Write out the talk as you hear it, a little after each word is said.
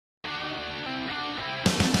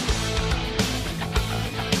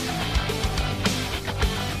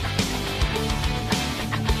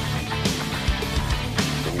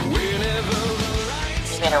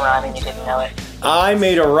rhyme and you didn't know it. I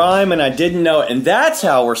made a rhyme and I didn't know it. And that's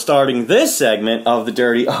how we're starting this segment of the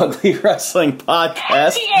Dirty Ugly Wrestling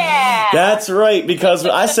Podcast. Yeah! That's right, because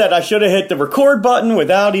I said I should have hit the record button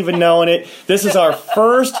without even knowing it. This is our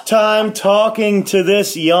first time talking to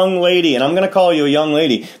this young lady, and I'm going to call you a young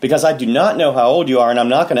lady because I do not know how old you are, and I'm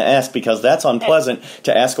not going to ask because that's unpleasant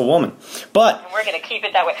to ask a woman. But we're going to keep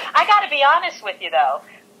it that way. I got to be honest with you, though.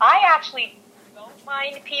 I actually don't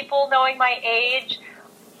mind people knowing my age,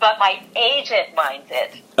 but my agent minds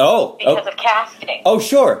it. Because of casting. Oh,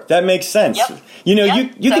 sure. That makes sense. Yep. You know,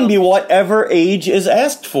 you can be whatever age is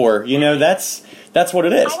asked for. You know, that's what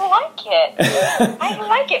it is. I like it. I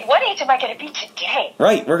like it. What age am I going to be today?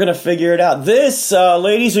 Right, we're going to figure it out. This,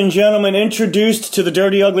 ladies and gentlemen, introduced to the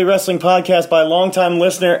Dirty Ugly Wrestling Podcast by a longtime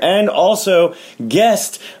listener and also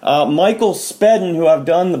guest, Michael Spedden, who I've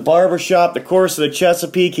done the Barbershop, the Chorus of the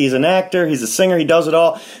Chesapeake. He's an actor, he's a singer, he does it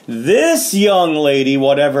all. This young lady,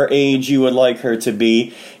 whatever age you would like her to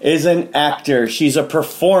be, is an actor. She's a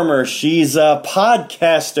performer. She's a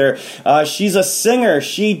podcaster. She's a singer.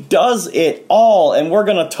 She does it all. And we're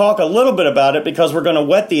going to talk a little bit about it because we're going to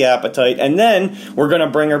whet the appetite. And then we're going to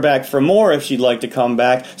bring her back for more if she'd like to come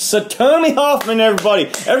back. Satomi Hoffman, everybody.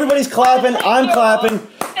 Everybody's clapping. I'm clapping.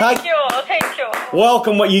 Thank you.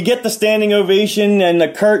 Welcome. You get the standing ovation and the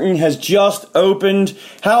curtain has just opened.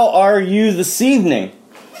 How are you this evening?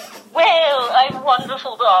 Well, I'm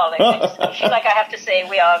wonderful, darling. I feel like I have to say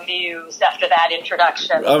we are amused after that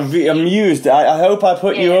introduction. Amused. I hope I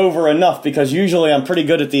put you over enough because usually I'm pretty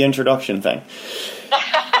good at the introduction thing.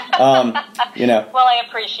 You know. Well, I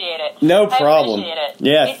appreciate it. No problem. I appreciate it.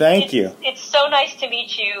 Yeah, thank you. It's so nice to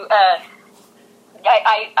meet you.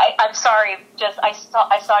 I'm sorry. I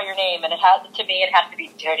saw your name, and it has to be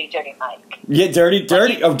Dirty Mike. Yeah, Dirty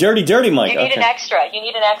Mike. You need an extra.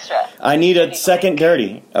 I need a second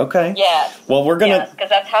Dirty. Okay. Yes. Well, we're gonna. Because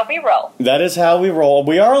that's how we roll. That is how we roll.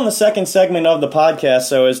 We are on the second segment of the podcast,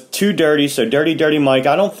 so it's too dirty. So Dirty Mike.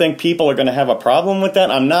 I don't think people are going to have a problem with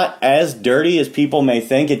that. I'm not as dirty as people may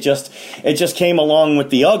think. It just came along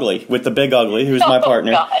with the big ugly, who's my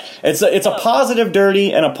partner. God. It's a positive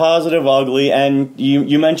dirty and a positive ugly, and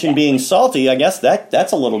you mentioned being salty. I guess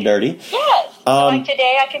that's a little dirty. Yes. Like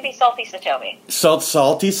today, I can be Salty Satomi.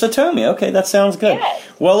 Salty Satomi. Okay, that sounds good. Yes.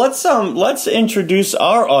 Well, let's introduce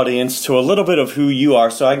our audience to a little bit of who you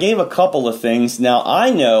are. So I gave a couple of things. Now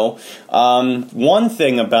I know one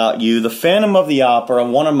thing about you, the Phantom of the Opera,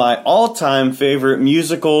 one of my all-time favorite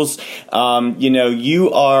musicals.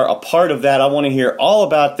 You are a part of that. I want to hear all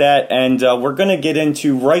about that, and we're going to get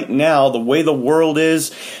into right now the way the world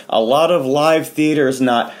is. A lot of live theater is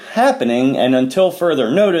not happening, and until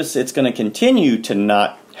further notice, it's going to continue to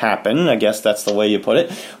not happen. I guess that's the way you put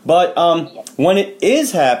it. But when it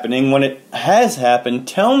is happening, when it has happened,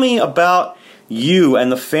 tell me about you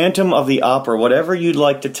and the Phantom of the Opera, whatever you'd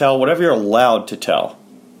like to tell, whatever you're allowed to tell.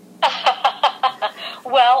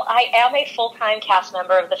 Well, I am a full-time cast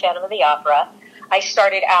member of the Phantom of the Opera. I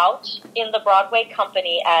started out in the Broadway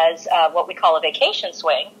company as what we call a vacation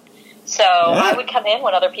swing. So I would come in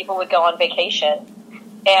when other people would go on vacation.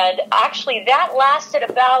 And actually, that lasted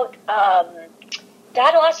about a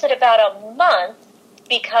month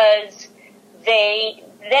because they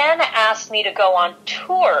then asked me to go on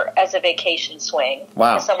tour as a vacation swing.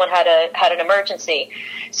 Wow! Someone had an emergency,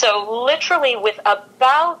 so literally with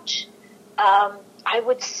about I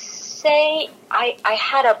would say I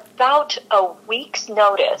had about a week's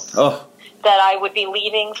notice that I would be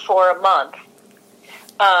leaving for a month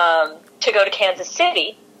to go to Kansas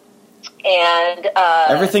City. And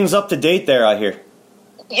everything's up to date there, I hear.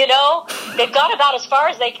 You know, they've got about as far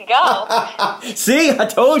as they can go. See, I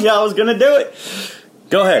told you I was going to do it.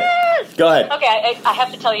 Go ahead. Yes. Go ahead. Okay, I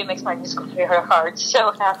have to tell you, it makes my musical career hard.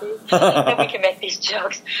 So happy that we can make these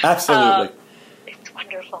jokes. Absolutely. It's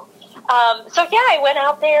wonderful. So yeah, I went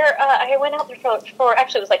out there. For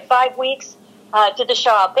actually it was like 5 weeks. Did the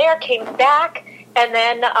show out there, came back, and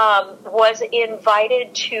then was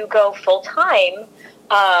invited to go full time.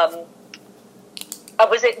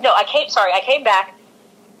 I came back,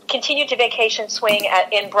 continued to vacation swing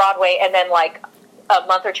in Broadway, and then like a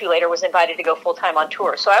month or two later was invited to go full time on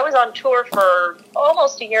tour. So I was on tour for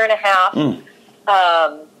almost a year and a half.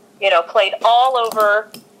 Played all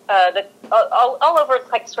over all over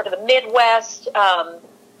like sort of the Midwest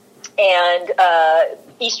and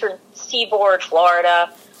Eastern Seaboard,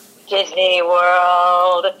 Florida, Disney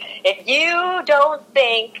World. If you don't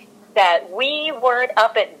think that we weren't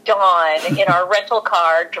up at dawn in our rental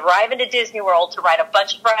car driving to Disney World to ride a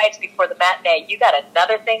bunch of rides before the matinee, you got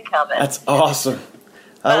another thing coming. That's awesome.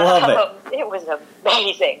 I love it. It was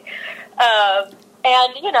amazing.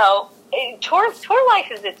 tour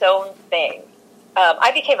life is its own thing.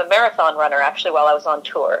 I became a marathon runner actually while I was on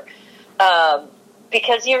tour,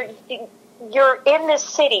 because you're in this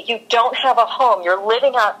city. You don't have a home. You're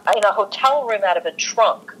living in a hotel room out of a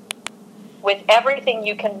trunk with everything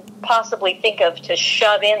you can possibly think of to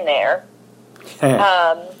shove in there.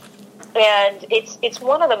 And it's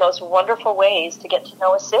one of the most wonderful ways to get to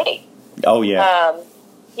know a city. Oh, yeah.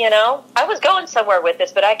 I was going somewhere with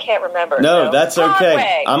this, but I can't remember. No, so that's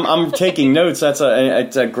okay. Broadway. I'm taking notes. It's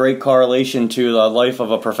a great correlation to the life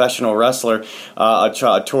of a professional wrestler,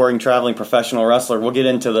 a touring, traveling professional wrestler. We'll get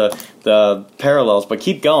into the parallels, but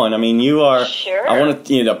keep going. I mean, you are. Sure. I want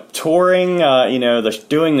to, touring.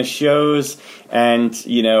 Doing the shows, and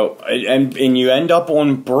and you end up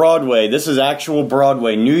on Broadway. This is actual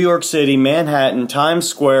Broadway, New York City, Manhattan, Times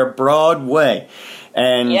Square, Broadway,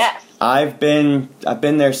 and. Yes. I've been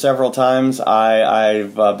there several times.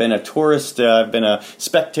 I've been a tourist. I've been a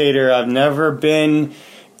spectator. I've never been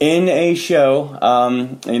in a show,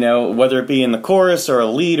 whether it be in the chorus or a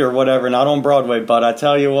lead or whatever, not on Broadway. But I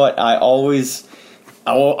tell you what, I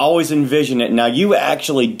will always envision it. Now you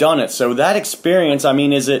actually done it, so that experience. I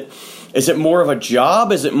mean, is it more of a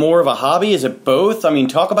job? Is it more of a hobby? Is it both? I mean,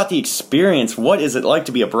 talk about the experience. What is it like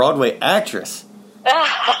to be a Broadway actress?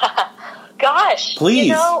 Gosh,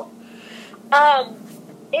 please.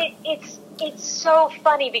 It's so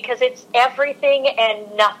funny because it's everything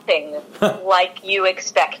and nothing like you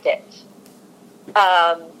expect it.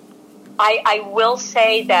 I will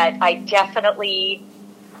say that I definitely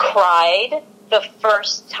cried the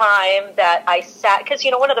first time that I sat, because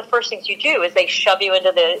one of the first things you do is they shove you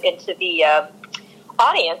into the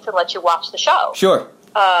audience and let you watch the show. Sure.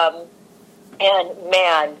 And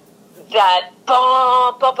man, that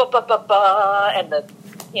ba ba ba ba ba ba, and the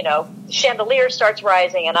chandelier starts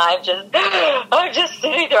rising, and I'm just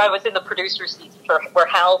sitting there. I was in the producer seats for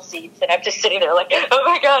Hal's seats, and I'm just sitting there like, oh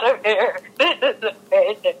my God, I'm here. This is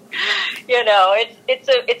amazing.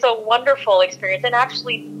 It's a wonderful experience, and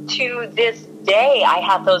actually to this day, I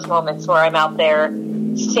have those moments where I'm out there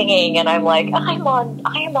singing, and I'm like, I am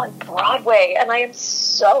on Broadway, and I am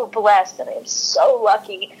so blessed, and I am so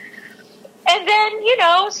lucky. And then,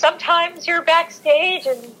 sometimes you're backstage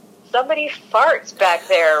and somebody farts back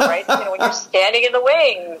there, right? When you're standing in the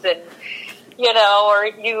wings, and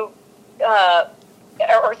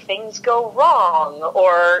or things go wrong,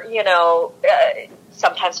 or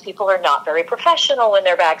sometimes people are not very professional when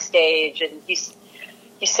they're backstage, and you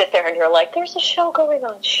sit there and you're like, "There's a show going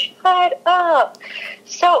on, shut up."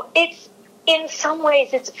 So in some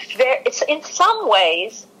ways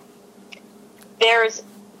there's.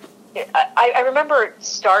 I remember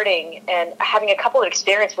starting and having a couple of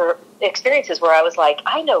experiences where I was like,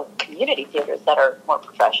 I know community theaters that are more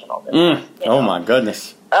professional than this, Oh my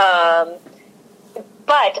goodness. But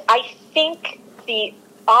I think the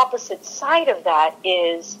opposite side of that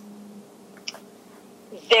is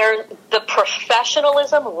the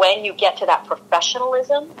professionalism, when you get to that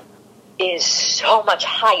professionalism, is so much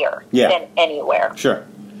higher than anywhere. Sure.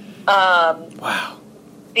 Wow.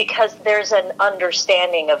 Because there's an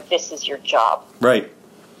understanding of this is your job. Right.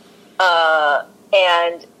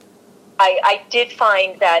 And I did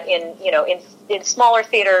find that in smaller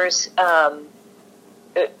theaters,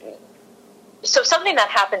 so something that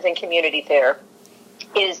happens in community theater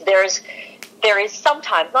is there is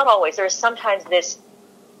sometimes, not always, there is sometimes this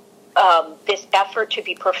effort to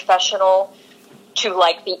be professional to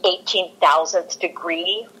like the 18,000th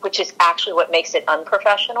degree, which is actually what makes it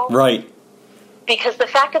unprofessional. Right. Because the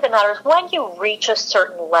fact of the matter is, when you reach a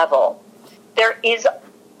certain level, there is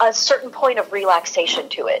a certain point of relaxation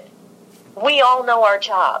to it. We all know our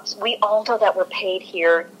jobs. We all know that we're paid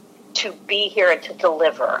here to be here and to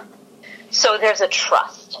deliver. So there's a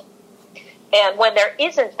trust. And when there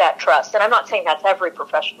isn't that trust, and I'm not saying that's every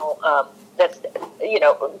professional, that's,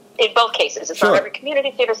 in both cases. It's not every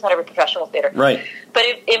community theater, it's not every professional theater. Right. But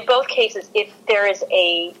in both cases, if there is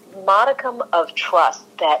a modicum of trust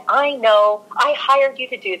that I know, I hired you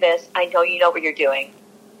to do this, I know you know what you're doing.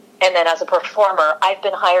 And then as a performer, I've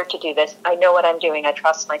been hired to do this, I know what I'm doing, I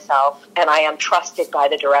trust myself, and I am trusted by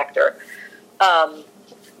the director.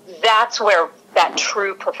 That's where that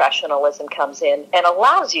true professionalism comes in and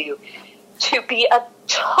allows you to be a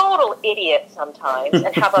total idiot sometimes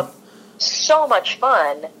and have so much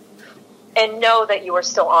fun and know that you are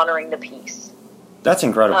still honoring the piece. That's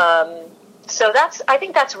incredible. So I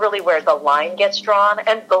think that's really where the line gets drawn.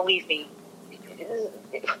 And believe me,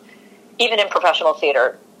 even in professional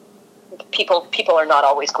theater, people are not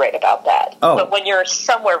always great about that. Oh. But when you're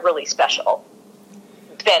somewhere really special,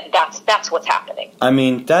 then that's what's happening. I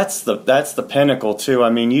mean, that's the pinnacle too. I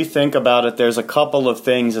mean, you think about it. There's a couple of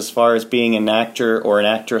things as far as being an actor or an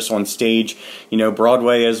actress on stage. You know,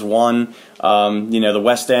 Broadway is one. You know, the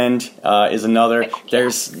West End is another.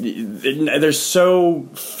 There's so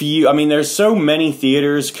few. I mean, there's so many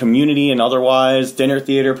theaters, community and otherwise, dinner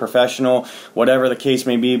theater, professional, whatever the case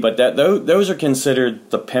may be. But those are considered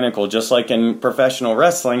the pinnacle. Just like in professional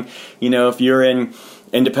wrestling, you know, if you're in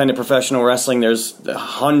independent professional wrestling, there's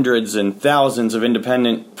hundreds and thousands of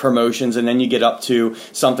independent promotions, and then you get up to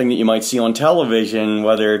something that you might see on television,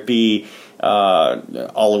 whether it be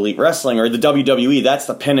All Elite Wrestling or the WWE. That's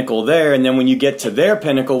the pinnacle there, and then when you get to their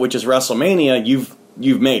pinnacle, which is WrestleMania,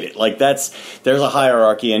 you've made it. Like there's a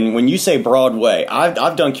hierarchy. And when you say Broadway,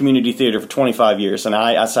 I've done community theater for 25 years, and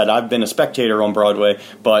I said I've been a spectator on Broadway,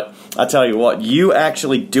 but I tell you what, you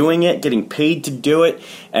actually doing it, getting paid to do it,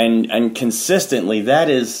 and consistently, that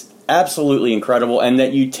is absolutely incredible. And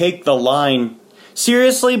that you take the line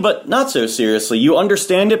seriously, but not so seriously. You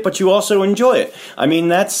understand it, but you also enjoy it. I mean,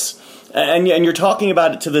 that's... And you're talking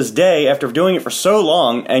about it to this day after doing it for so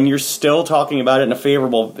long, and you're still talking about it in a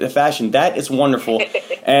favorable fashion. That is wonderful.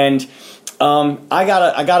 And I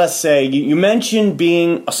gotta say, you mentioned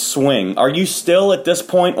being a swing. Are you still at this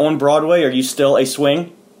point on Broadway? Are you still a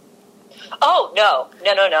swing? Oh no.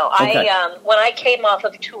 Okay. When I came off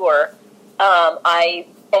of tour, I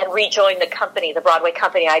rejoined the company, the Broadway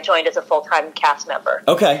company. I joined as a full-time cast member.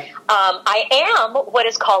 Okay. I am what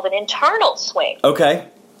is called an internal swing. Okay.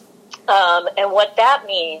 And what that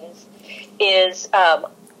means is,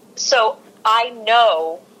 so I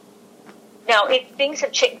know now things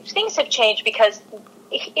have changed because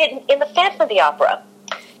in the Phantom of the Opera,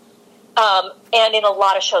 and in a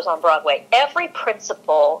lot of shows on Broadway, every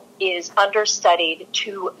principal is understudied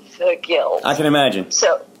to the gills. I can imagine.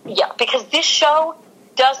 So yeah, because this show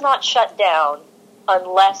does not shut down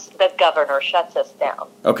unless the governor shuts us down.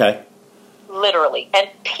 Okay. Literally. And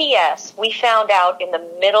P.S., we found out in the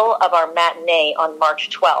middle of our matinee on March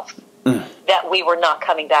 12th that we were not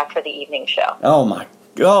coming back for the evening show. Oh, my.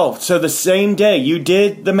 Oh, so the same day you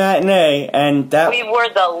did the matinee and that... We were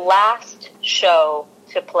the last show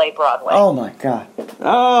to play Broadway. Oh, my God.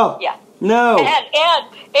 Oh. Yeah. No.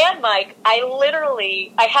 And Mike,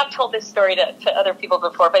 I have told this story to other people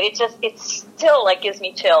before, but it still, like, gives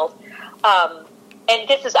me chills. And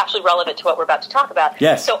this is actually relevant to what we're about to talk about.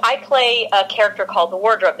 Yes. So I play a character called the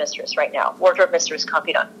Wardrobe Mistress right now, Wardrobe Mistress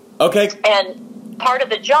Confidant. Okay. And part of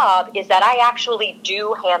the job is that I actually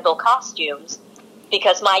do handle costumes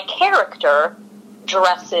because my character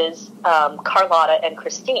dresses Carlotta and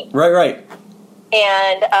Christine. Right.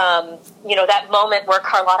 And you know, that moment where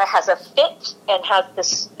Carlotta has a fit and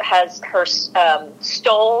has her first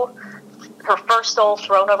stole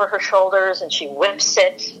thrown over her shoulders, and she whips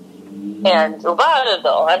it. And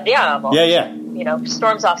andiamo. Yeah. You know,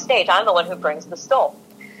 storms off stage. I'm the one who brings the stole.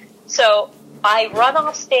 So I run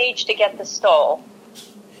off stage to get the stole.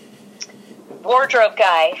 Wardrobe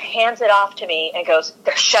guy hands it off to me and goes,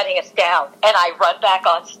 "They're shutting us down." And I run back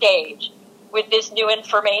on stage with this new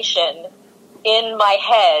information in my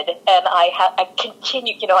head, and I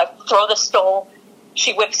continue. You know, I throw the stole.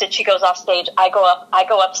 She whips it. She goes off stage. I go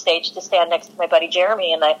up stage to stand next to my buddy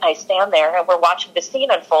Jeremy, and I stand there, and we're watching the scene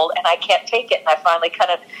unfold, and I can't take it. And I finally kind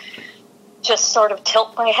of just sort of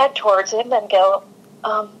tilt my head towards him and go,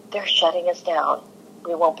 "They're shutting us down.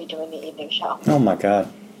 We won't be doing the evening show." Oh my God!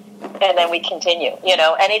 And then we continue, you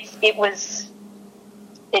know, and it's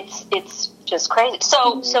just crazy.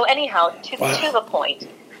 So anyhow, to the point,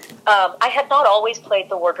 I had not always played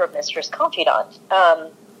the Wardrobe Mistress Confidant.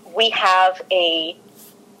 We have a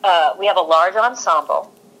large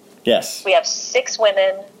ensemble. Yes. We have 6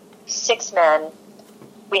 women, 6 men.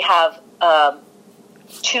 We have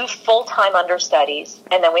 2 full-time understudies,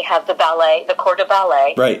 and then we have the ballet, the corps de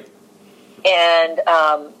ballet. Right. And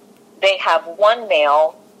they have 1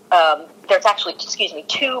 male. There's actually,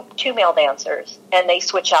 2 male dancers, and they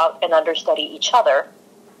switch out and understudy each other.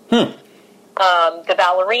 The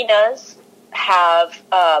ballerinas have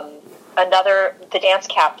the dance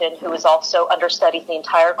captain, who is also understudies the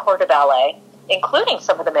entire corps de ballet, including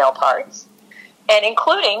some of the male parts, and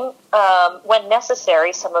including, when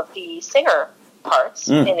necessary, some of the singer parts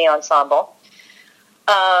in the ensemble.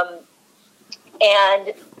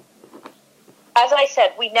 And as I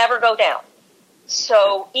said, we never go down.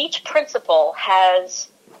 So each principal has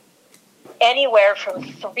anywhere from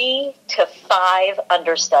 3 to 5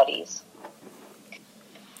 understudies.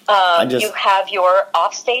 You have your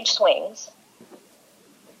offstage swings,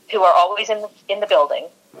 who are always in the building,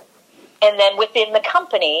 and then within the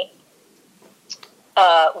company,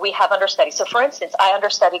 we have understudy. So, for instance, I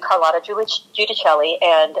understudy Carlotta Giudicelli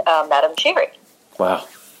and Madame Giry. Wow.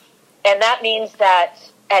 And that means that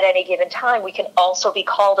at any given time, we can also be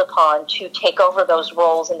called upon to take over those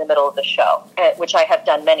roles in the middle of the show, which I have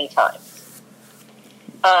done many times.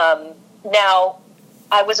 Now,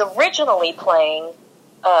 I was originally playing...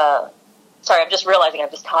 sorry, I'm just realizing I'm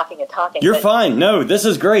just talking and talking. You're fine. No, this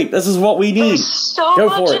is great. This is what we need. There's so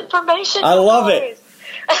much information. I love it.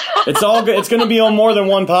 It's all good. It's going to be on more than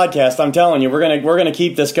one podcast. I'm telling you, we're gonna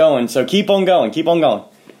keep this going. So keep on going. Keep on going.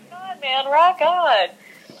 God, man, rock on.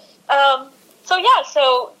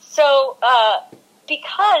 So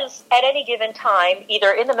because at any given time,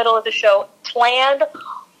 either in the middle of the show, planned,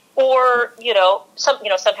 or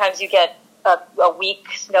sometimes you get a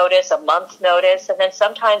week's notice, a month's notice, and then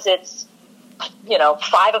sometimes it's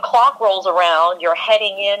 5 o'clock rolls around. You're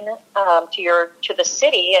heading in to the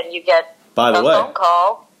city, and you get phone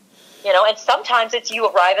call. And sometimes it's you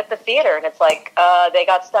arrive at the theater, and it's like they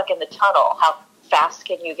got stuck in the tunnel. How fast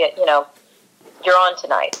can you get? You're on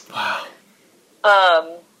tonight. Wow.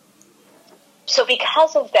 So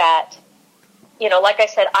because of that, like I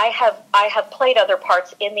said, I have played other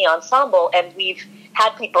parts in the ensemble, and we've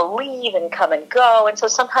had people leave and come and go, and so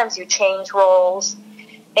sometimes you change roles.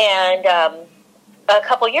 And a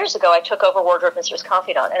couple years ago, I took over Wardrobe Mistress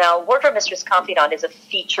Confidant, and now Wardrobe Mistress Confidant is a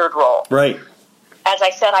featured role. Right. As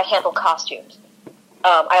I said, I handle costumes.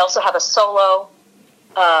 I also have a solo.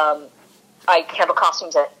 I handle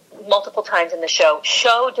costumes multiple times in the show.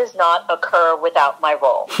 Show does not occur without my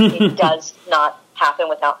role. It does not happen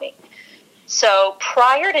without me. So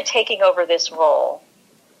prior to taking over this role,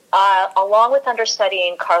 along with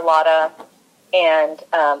understudying Carlotta and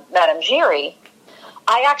Madame Giry,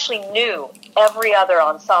 I actually knew every other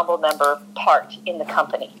ensemble member part in the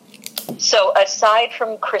company. So aside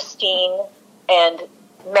from Christine and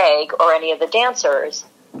Meg or any of the dancers,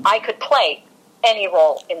 I could play any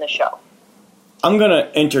role in the show. I'm going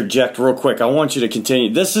to interject real quick. I want you to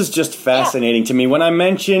continue. This is just fascinating to me. When I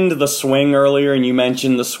mentioned the swing earlier, and you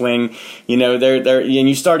mentioned the swing, and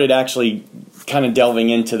you started actually kind of delving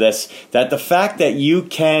into this, that the fact that you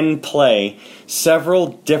can play several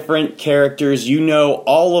different characters,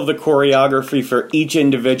 all of the choreography for each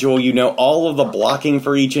individual, all of the blocking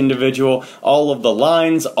for each individual, all of the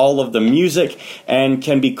lines, all of the music, and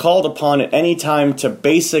can be called upon at any time to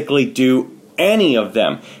basically do any of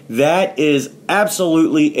them. That is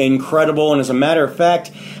absolutely incredible, and as a matter of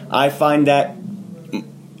fact, I find that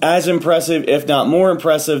as impressive, if not more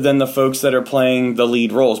impressive, than the folks that are playing the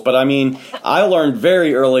lead roles. But I mean, I learned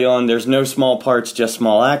very early on there's no small parts, just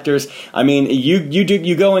small actors. I mean,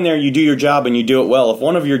 you go in there, you do your job, and you do it well. If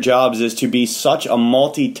one of your jobs is to be such a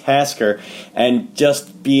multitasker and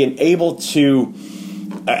just being able to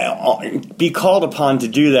be called upon to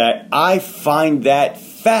do that, I find that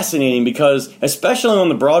fascinating, because especially on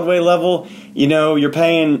the Broadway level, you're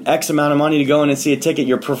paying X amount of money to go in and see a ticket.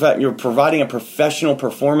 You're providing a professional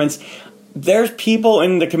performance. There's people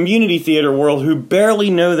in the community theater world who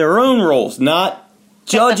barely know their own roles. Not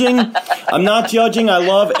judging. I'm not judging. I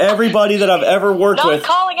love everybody that I've ever worked with. Not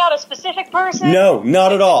calling out a specific person? No,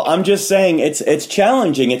 not at all. I'm just saying it's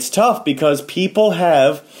challenging. It's tough because people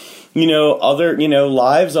have other,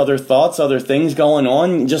 lives, other thoughts, other things going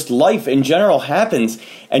on. Just life in general happens.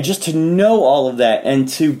 And just to know all of that and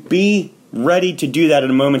to be ready to do that at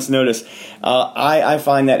a moment's notice, I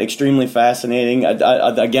find that extremely fascinating.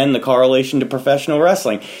 Again, the correlation to professional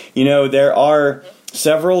wrestling. There are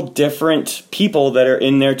several different people that are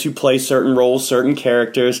in there to play certain roles, certain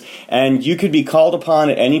characters, and you could be called upon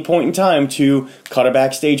at any point in time to cut a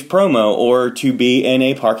backstage promo, or to be in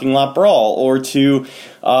a parking lot brawl, or to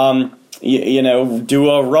do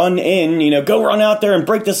a run in, go run out there and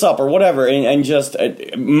break this up or whatever, and just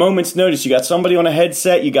a moment's notice. You got somebody on a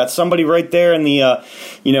headset, you got somebody right there in the,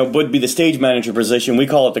 would be the stage manager position. We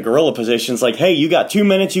call it the gorilla position. It's like, hey, you got 2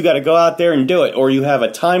 minutes, you got to go out there and do it. Or you have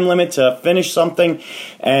a time limit to finish something,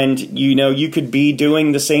 and, you could be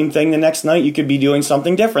doing the same thing the next night. You could be doing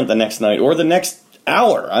something different the next night or the next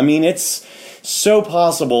hour. I mean, it's so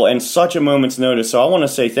possible and such a moment's notice. So I want to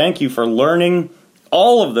say thank you for learning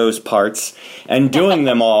all of those parts and doing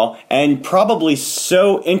them all, and probably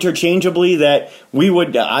so interchangeably that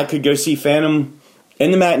I could go see Phantom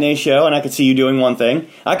in the matinee show and I could see you doing one thing.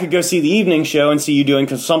 I could go see the evening show and see you doing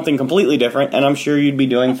something completely different, and I'm sure you'd be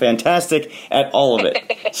doing fantastic at all of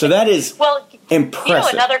it. So that is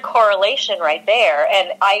impressive. Another correlation right there,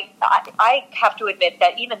 and I have to admit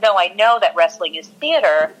that even though I know that wrestling is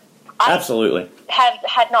theater, absolutely.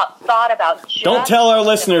 Had not thought about just... Don't tell our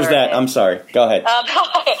listeners that. I'm sorry. Go ahead.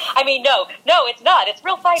 I mean, no, it's not. It's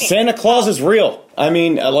real fighting. Santa Claus is real. I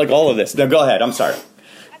mean, like all of this. No, go ahead. I'm sorry.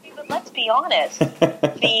 be honest,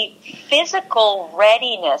 the physical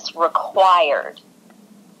readiness required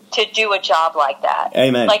to do a job like that.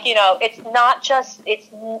 Amen. Like, it's not just, it's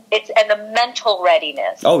and the mental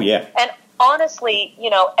readiness. Oh, yeah. And honestly,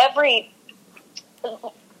 every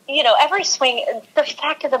swing, the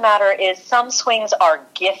fact of the matter is some swings are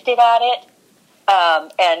gifted at it,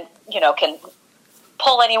 and, can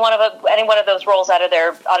pull any one of those rolls out of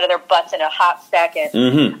their butts in a hot second.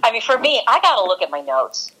 Mm-hmm. I mean, for me, I got to look at my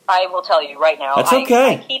notes. I will tell you right now. That's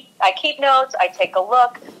okay. I keep notes. I take a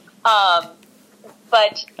look.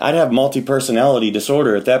 But I'd have multi-personality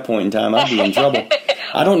disorder at that point in time. I'd be in trouble.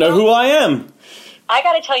 I don't know who I am. I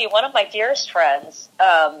got to tell you, one of my dearest friends,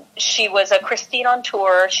 she was a Christine on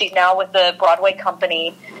tour. She's now with the Broadway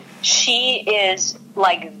company. She's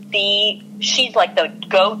like the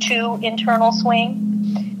go-to internal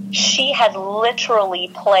swing. She has literally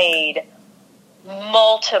played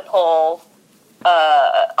multiple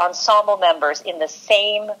ensemble members in the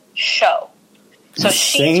same show. So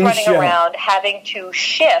she's running around having to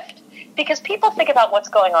shift because people think about what's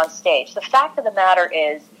going on stage. The fact of the matter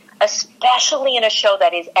is, especially in a show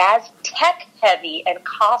that is as tech heavy and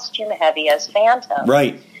costume heavy as Phantom,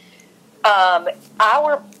 right?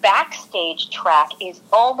 Our backstage track is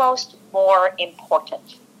almost more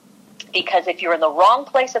important because if you're in the wrong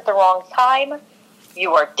place at the wrong time,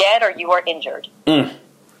 you are dead or you are injured,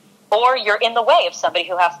 or you're in the way of somebody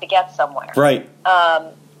who has to get somewhere, right?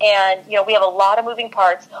 And, we have a lot of moving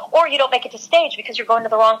parts, or you don't make it to stage because you're going to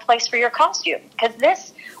the wrong place for your costume. Because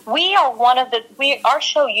our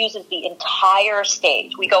show uses the entire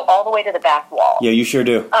stage. We go all the way to the back wall. Yeah, you sure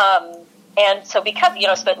do. And so because,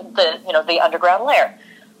 the underground lair,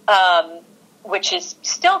 which is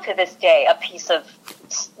still to this day a piece of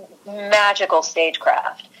magical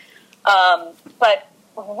stagecraft. But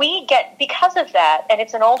we get, because of that, and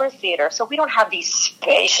it's an older theater, so we don't have these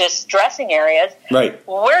spacious dressing areas. Right.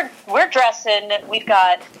 We're dressing, we've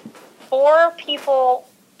got 4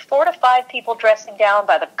 to 5 people dressing down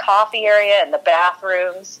by the coffee area and the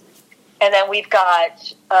bathrooms. And then we've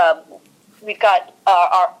got our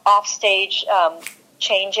offstage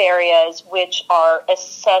change areas, which are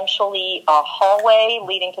essentially a hallway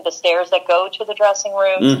leading to the stairs that go to the dressing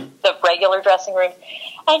rooms, the regular dressing rooms.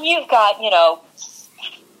 And you've got,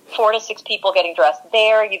 4 to 6 people getting dressed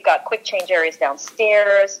there. You've got quick change areas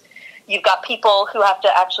downstairs. You've got people who have to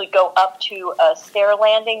actually go up to a stair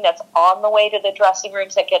landing that's on the way to the dressing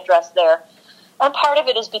rooms that get dressed there. And part of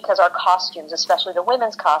it is because our costumes, especially the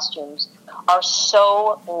women's costumes, are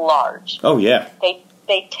so large. Oh, yeah. They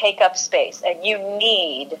take up space. And you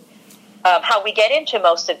need, how we get into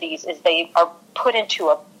most of these is they are put into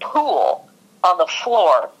a pool on the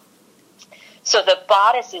floor. So the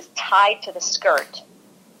bodice is tied to the skirt.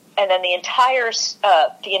 And then the entire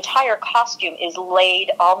costume is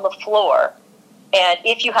laid on the floor. And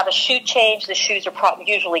if you have a shoe change, the shoes are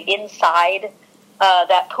usually inside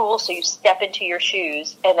that pool, so you step into your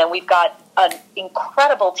shoes. And then we've got an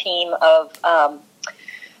incredible team of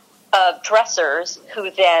dressers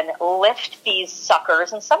who then lift these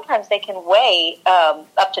suckers, and sometimes they can weigh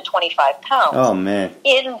up to 25 pounds. Oh, man.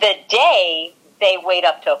 In the day, they weighed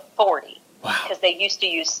up to 40 because they used to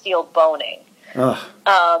use steel boning.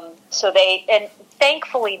 And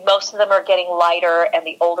thankfully most of them are getting lighter and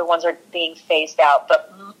the older ones are being phased out. But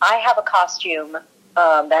I have a costume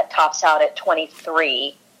that tops out at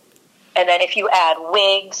 23. And then if you add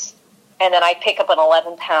wigs, and then I pick up an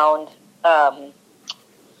 11-pound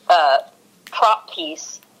prop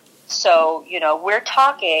piece. So, we're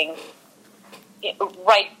talking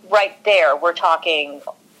right there, we're talking,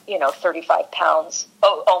 35 pounds,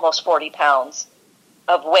 almost 40 pounds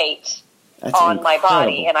of weight. That's on incredible. My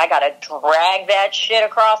body, and I got to drag that shit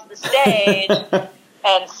across the stage and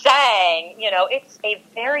sang. It's a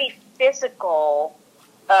very physical,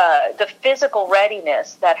 the physical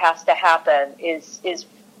readiness that has to happen is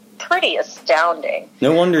pretty astounding.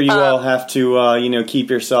 No wonder you all have to, keep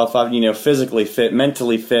yourself up, physically fit,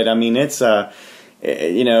 mentally fit. I mean, it's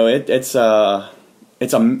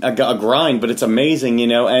it's a grind, but it's amazing,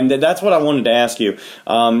 and that's what I wanted to ask you.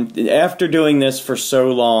 After doing this for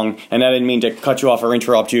so long, and I didn't mean to cut you off or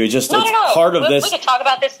interrupt you, it's part of this. We can talk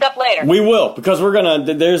about this stuff later. We will, because we're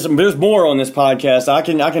gonna. There's more on this podcast. I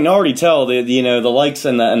can already tell the likes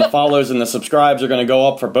and the follows and the subscribes are gonna go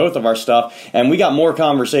up for both of our stuff, and we got more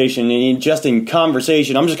conversation. And just in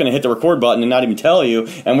conversation, I'm just gonna hit the record button and not even tell you,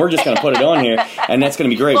 and we're just gonna put it on here, and that's gonna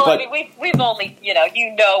be great. Well, but I mean, we've only,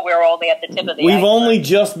 we're only at the tip of the We've iceberg. only only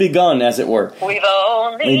just begun, as it were. We've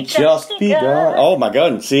only just begun. Oh, my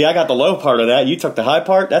God. See, I got the low part of that. You took the high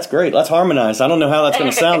part. That's great. Let's harmonize. I don't know how that's going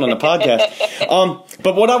to sound on the podcast.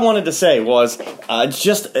 But what I wanted to say was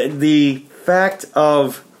just the fact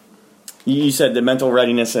of, you said the mental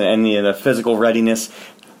readiness and the physical readiness.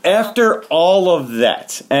 After all of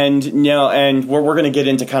that, and and we're going to get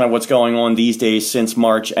into kind of what's going on these days since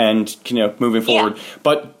March and moving forward. Yeah.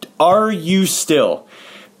 But are you still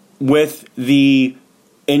with the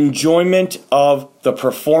enjoyment of the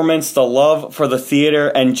performance, the love for the theater,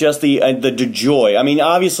 and just the joy? I mean,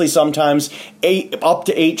 obviously, sometimes up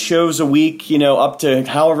to 8 shows a week, up to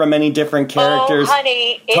however many different characters. Oh,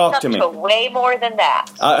 honey, it's up to way more than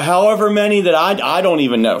that. However many that I don't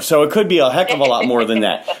even know. So it could be a heck of a lot more than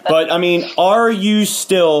that. But I mean, are you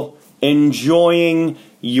still enjoying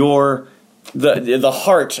the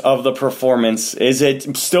heart of the performance? Is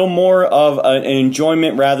it still more of an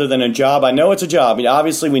enjoyment rather than a job? I know it's a job. I mean,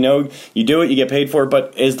 obviously, we know you do it, you get paid for it,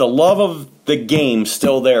 but is the love of the game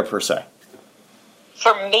still there, per se?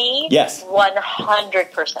 For me, yes,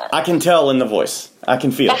 100%. I can tell in the voice. I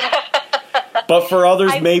can feel it. But for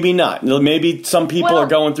others, maybe not. Maybe some people are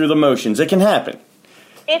going through the motions. It can happen.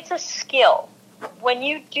 It's a skill. When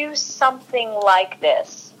you do something like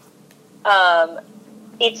this,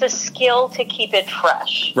 it's a skill to keep it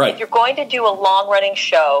fresh. Right. If you're going to do a long-running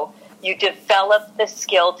show, you develop the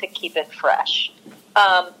skill to keep it fresh.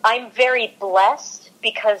 I'm very blessed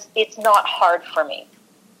because it's not hard for me.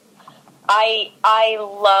 I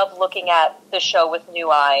love looking at the show with new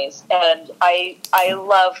eyes, and I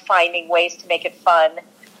love finding ways to make it fun.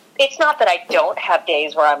 It's not that I don't have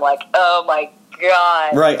days where I'm like, oh my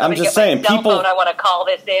God. Right, I'm just saying, people. I want to call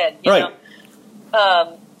this in. You right.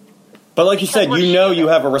 know? But like you said, you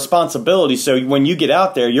have a responsibility, so when you get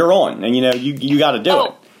out there, you're on, and you got to do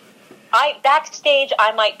it. Backstage,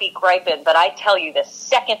 I might be griping, but I tell you, the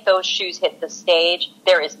second those shoes hit the stage,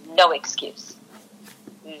 there is no excuse.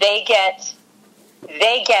 They get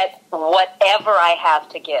whatever I have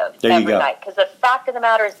to give every night. Because the fact of the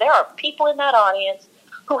matter is, there are people in that audience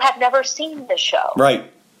who have never seen the show, right?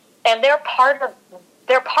 And they're part of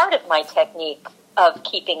my technique of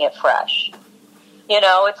keeping it fresh.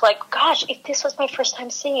 It's like, gosh, if this was my first time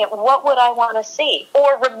seeing it, what would I want to see?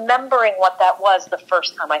 Or remembering what that was the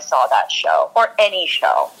first time I saw that show, or any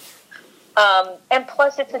show. And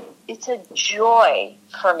plus, it's a joy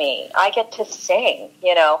for me. I get to sing.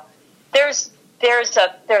 There's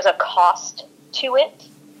a cost to it.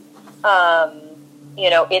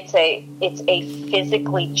 It's a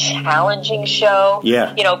physically challenging show.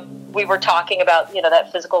 Yeah. We were talking about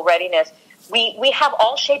that physical readiness. We have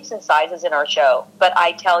all shapes and sizes in our show, but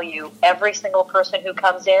I tell you, every single person who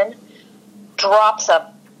comes in drops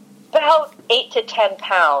about 8 to 10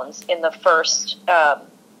 pounds in the first,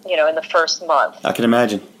 in the first month. I can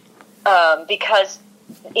imagine. Because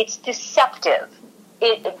it's deceptive.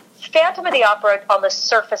 Phantom of the Opera on the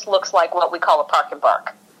surface looks like what we call a park and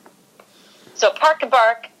bark. So park and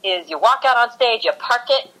bark is you walk out on stage, you park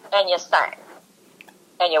it, and you sing,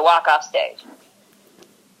 and you walk off stage.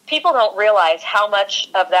 People don't realize how much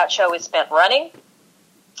of that show is spent running,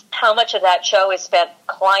 how much of that show is spent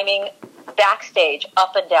climbing backstage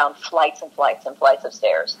up and down flights and flights and flights of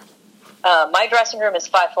stairs. My dressing room is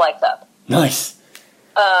 5 flights up. Nice.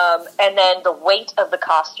 And then the weight of the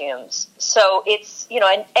costumes. So it's,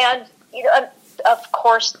 and of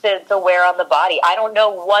course, the wear on the body. I don't know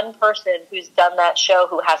one person who's done that show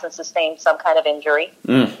who hasn't sustained some kind of injury.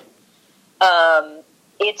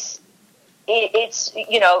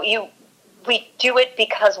 We do it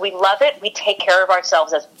because we love it. We take care of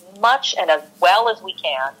ourselves as much and as well as we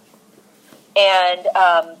can. And,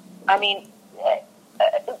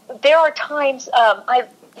 there are times,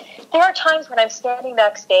 when I'm standing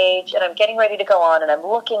backstage and I'm getting ready to go on and I'm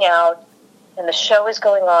looking out and the show is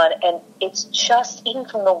going on and it's just, even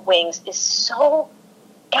from the wings, is so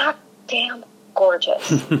goddamn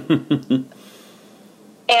gorgeous.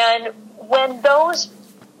 And when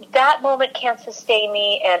that moment can't sustain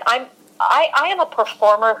me, and I am a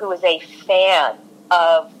performer who is a fan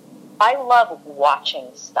of, I love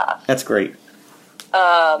watching stuff. That's great.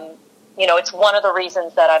 It's one of the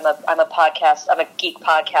reasons that I'm a geek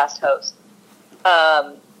podcast host.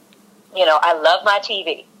 I love my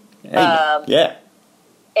TV. Yeah.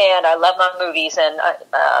 And I love my movies, and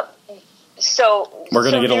so we're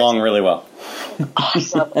going to get along really well.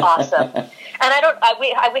 Awesome. And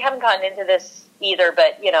we haven't gotten into this either,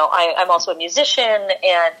 but I'm also a musician,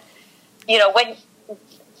 and when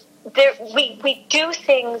we do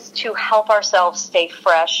things to help ourselves stay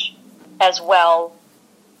fresh as well.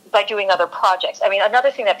 by doing other projects. I mean,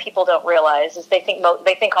 another thing that people don't realize is they think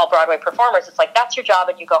all Broadway performers, it's like, that's your job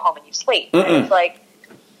and you go home and you sleep. And it's like,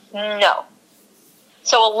 no.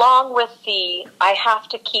 So along with I have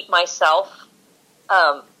to keep myself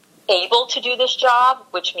able to do this job,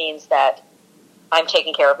 which means that I'm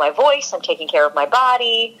taking care of my voice, I'm taking care of my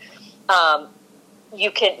body.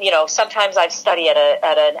 Sometimes I study at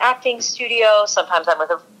an acting studio, sometimes I'm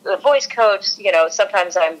with a voice coach,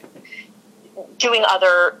 sometimes I'm doing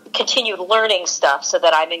other continued learning stuff so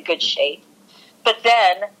that I'm in good shape. But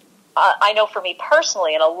then I know for me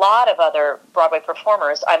personally and a lot of other Broadway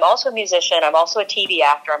performers, I'm also a musician, I'm also a TV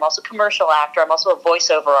actor, I'm also a commercial actor, I'm also a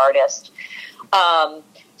voiceover artist.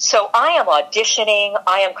 So I am auditioning,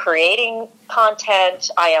 I am creating content,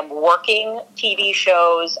 I am working TV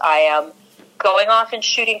shows, I am going off and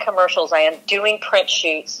shooting commercials, I am doing print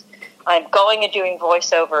shoots, I'm going and doing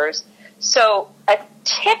voiceovers. So a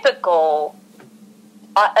typical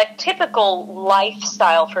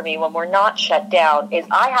lifestyle for me when we're not shut down is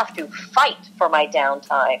I have to fight for my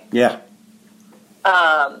downtime. Yeah.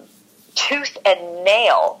 Tooth and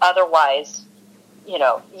nail. Otherwise, you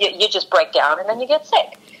just break down and then you get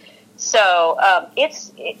sick. So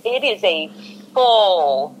it is a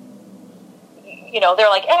full. They're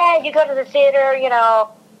like, you go to the theater.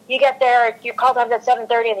 You get there. Your call time's at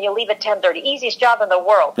 7:30, and you leave at 10:30. Easiest job in the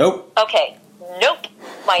world. Nope. Okay. Nope.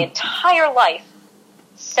 My entire life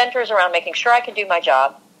centers around making sure I can do my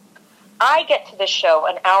job. I get to the show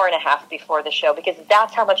an hour and a half before the show because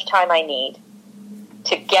that's how much time I need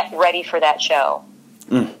to get ready for that show.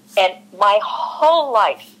 And my whole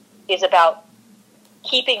life is about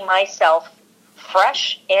keeping myself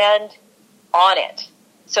fresh and on it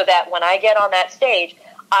so that when I get on that stage,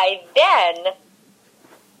 I then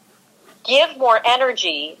give more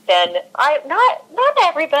energy than not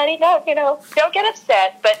everybody. No, don't get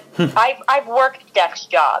upset. But I've worked desk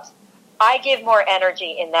jobs. I give more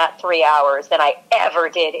energy in that 3 hours than I ever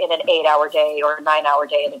did in an 8-hour day or a 9-hour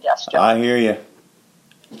day in a desk job. I hear you.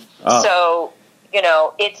 Oh. So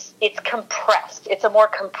it's compressed. It's a more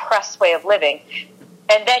compressed way of living.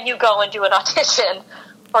 And then you go and do an audition,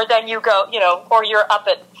 or then you go, or you're up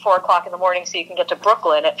at 4 o'clock in the morning so you can get to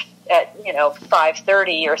Brooklyn at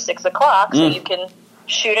 5:30 or 6 o'clock so you can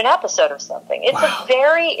shoot an episode of something. It's a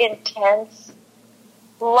very intense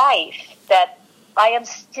life that I am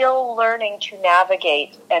still learning to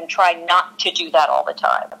navigate and try not to do that all the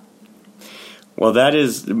time. Well, that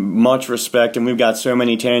is much respect, and we've got so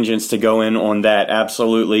many tangents to go in on that.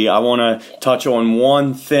 Absolutely. I want to touch on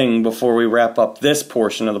one thing before we wrap up this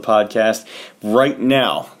portion of the podcast. Right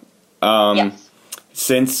now, Yes.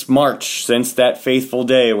 Since March, since that fateful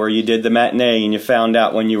day where you did the matinee and you found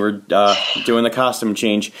out when you were doing the costume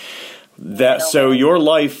change, so your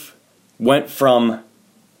life went from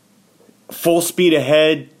full speed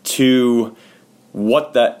ahead to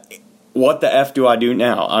what the F do I do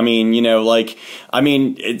now? I mean,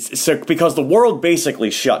 it's so because the world basically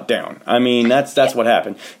shut down. I mean, that's what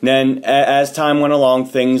happened. Then as time went along,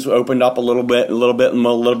 things opened up a little bit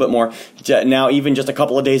more. Now, even just a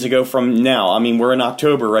couple of days ago from now, I mean, we're in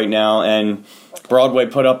October right now, and Broadway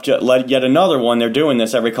put up yet another one. They're doing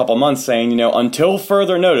this every couple months, saying, until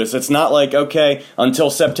further notice. It's not like, okay,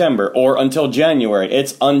 until September or until January.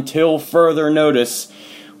 It's until further notice.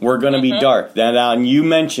 We're going to be dark. Now, and you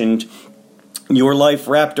mentioned your life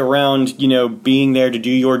wrapped around, being there to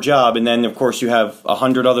do your job, and then, of course, you have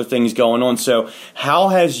 100 other things going on. So how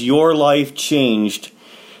has your life changed,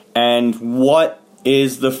 and what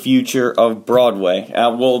is the future of Broadway?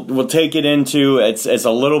 We'll take it into, it's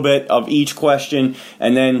a little bit of each question,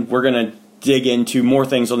 and then we're going to dig into more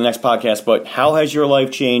things on the next podcast. But how has your life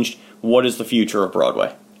changed? What is the future of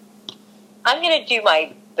Broadway? I'm going to do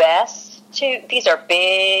my best. These are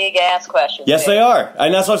big-ass questions. Yes, they are.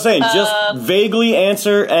 And that's what I'm saying. Just vaguely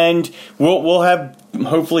answer, and we'll have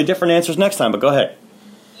hopefully different answers next time, but go ahead.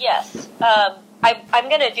 Yes. I'm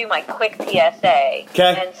going to do my quick PSA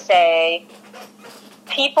and say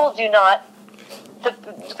people do not,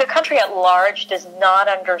 the country at large does not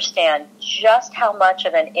understand just how much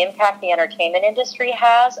of an impact the entertainment industry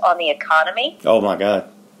has on the economy. Oh, my God.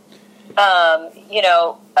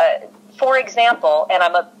 For example, and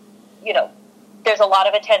there's a lot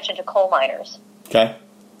of attention to coal miners. Okay.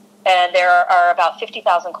 And there are about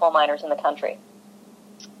 50,000 coal miners in the country.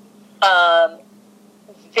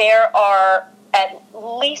 There are at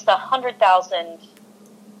least 100,000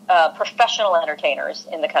 professional entertainers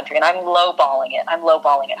in the country, and I'm lowballing it. I'm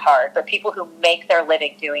lowballing it hard, but people who make their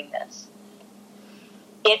living doing this.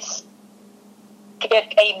 It's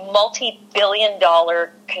a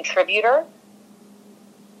multi-billion-dollar contributor,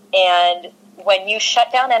 and when you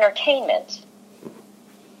shut down entertainment,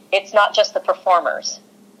 it's not just the performers.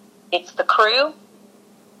 It's the crew.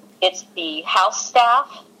 It's the house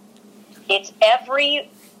staff. It's every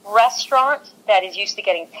restaurant that is used to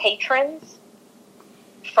getting patrons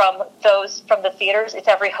from the theaters. It's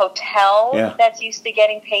every hotel that's used to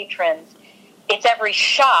getting patrons. It's every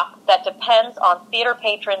shop that depends on theater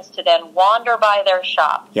patrons to then wander by their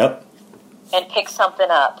shop and pick something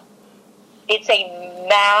up. It's a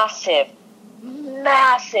massive,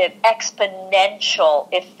 massive exponential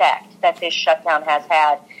effect that this shutdown has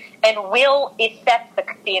had and will affect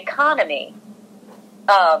the economy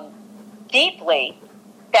deeply.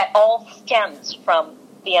 That all stems from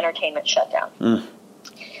the entertainment shutdown.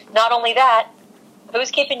 Not only that,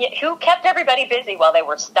 who kept everybody busy while they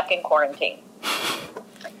were stuck in quarantine?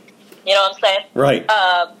 You know what I'm saying? Right.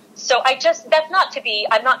 So I'm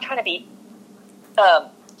not trying to be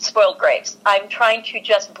spoiled grapes. I'm trying to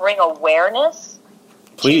just bring awareness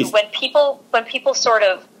to when people sort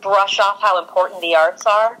of brush off how important the arts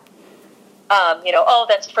are. Oh,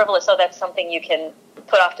 that's frivolous. Oh, that's something you can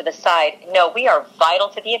put off to the side. No, we are vital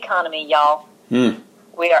to the economy, y'all.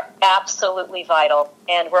 We are absolutely vital.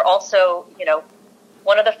 And we're also,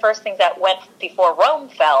 one of the first things that went before Rome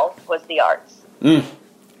fell was the arts.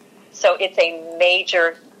 So it's a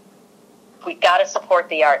major, we got to support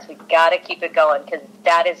the arts. We got to keep it going because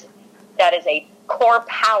that is a core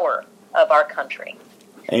power of our country.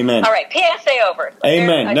 Amen. All right, PSA over.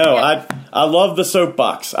 Amen. I love the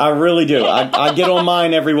soapbox. I really do. I get on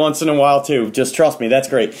mine every once in a while, too. Just trust me. That's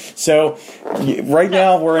great. So, right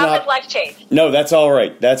now, we're in... How has life changed? No, that's all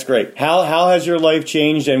right. That's great. How has your life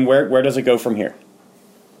changed, and where does it go from here?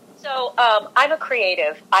 So, I'm a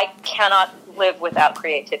creative. I cannot live without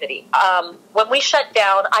creativity. When we shut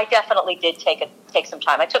down, I definitely did take some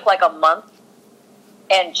time. I took like a month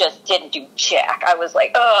and just didn't do jack. I was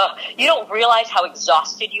like, ugh, you don't realize how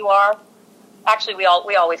exhausted you are. Actually, we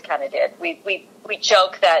always kind of did. We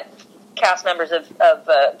joke that cast members of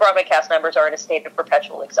Broadway cast members are in a state of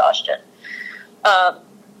perpetual exhaustion. But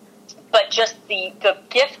just the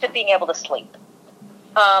gift of being able to sleep.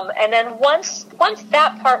 And then once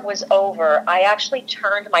that part was over, I actually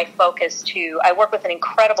turned my focus to, I work with an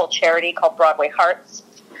incredible charity called Broadway Hearts.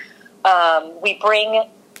 We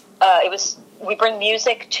bring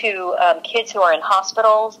music to kids who are in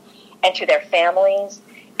hospitals and to their families.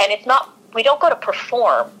 And we don't go to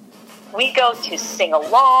perform. We go to sing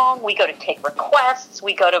along. We go to take requests.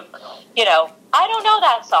 We go to, I don't know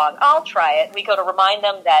that song. I'll try it. We go to remind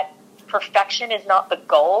them that perfection is not the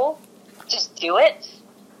goal. Just do it.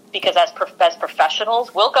 Because as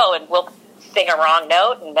professionals, we'll go and we'll sing a wrong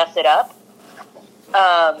note and mess it up.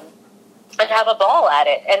 And have a ball at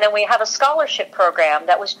it. And then we have a scholarship program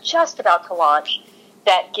that was just about to launch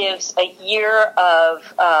that gives a year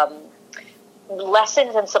of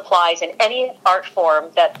lessons and supplies in any art form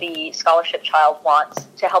that the scholarship child wants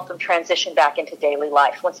to help them transition back into daily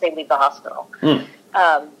life once they leave the hospital.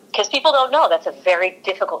 Because people don't know that's a very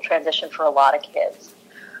difficult transition for a lot of kids.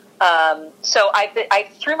 So I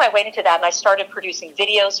threw my weight into that, and I started producing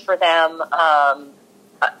videos for them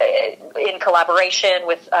in collaboration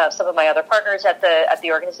with some of my other partners at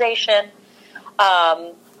the organization.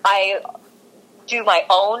 I do my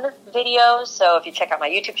own videos, so if you check out my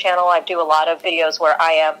YouTube channel, I do a lot of videos where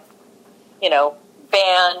I am,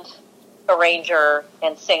 band, arranger,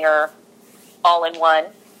 and singer all in one.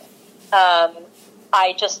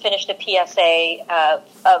 I just finished a PSA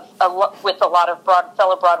with a lot of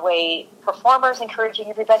fellow Broadway performers, encouraging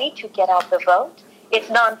everybody to get out the vote. It's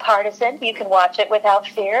nonpartisan. You can watch it without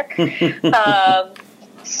fear.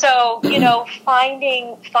 So,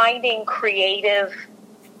 finding creative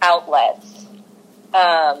outlets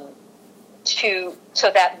so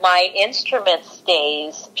that my instrument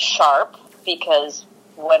stays sharp, because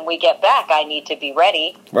when we get back, I need to be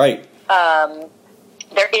ready. Right.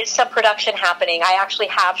 There is some production happening. I actually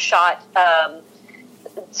have shot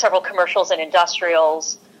several commercials and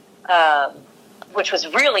industrials, which was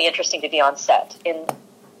really interesting to be on set,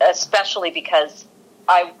 especially because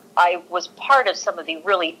I was part of some of the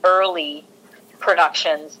really early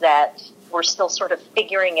productions that were still sort of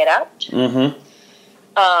figuring it out. Mm-hmm.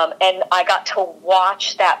 And I got to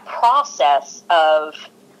watch that process of,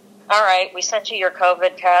 all right, we sent you your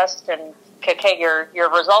COVID test, and okay, your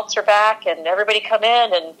results are back, and everybody come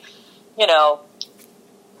in, and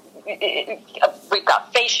we've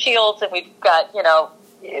got face shields, and we've got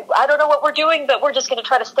I don't know what we're doing, but we're just going to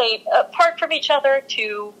try to stay apart from each other.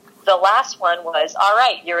 To the last one was, all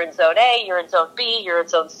right, you're in Zone A, you're in Zone B, you're in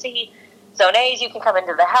Zone C. Zone A's, you can come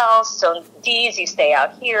into the house. Zone D's, you stay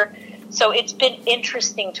out here. So it's been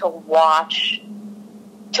interesting to watch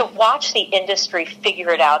the industry figure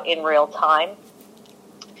it out in real time.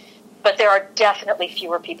 But there are definitely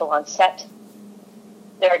fewer people on set.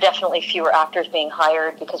 There are definitely fewer actors being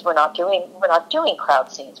hired because we're not doing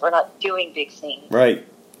crowd scenes. We're not doing big scenes. Right.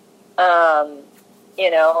 And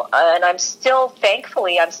I'm still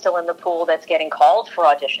in the pool that's getting called for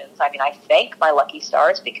auditions. I mean, I thank my lucky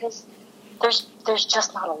stars because there's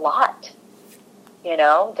just not a lot.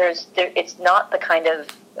 It's not the kind of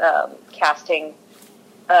casting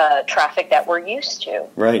traffic that we're used to.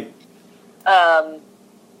 Right.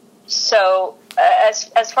 So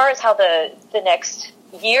as far as how the next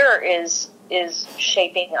year is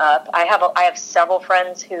shaping up, I have several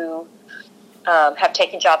friends who have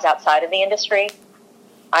taken jobs outside of the industry.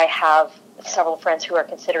 I have several friends who are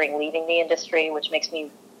considering leaving the industry, which makes me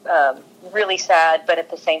really sad, but at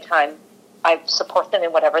the same time, I support them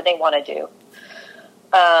in whatever they want to do.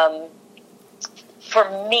 For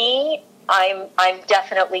me, I'm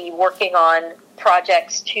definitely working on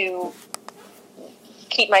projects to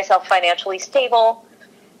keep myself financially stable.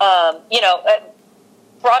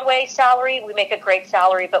 Broadway salary, we make a great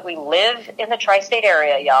salary, but we live in the tri-state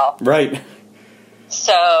area, y'all. Right.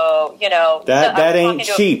 So, that ain't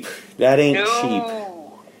cheap. That ain't cheap.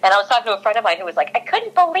 And I was talking to a friend of mine who was like, I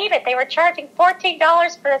couldn't believe it. They were charging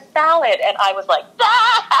 $14 for a salad. And I was like,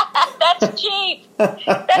 that's cheap.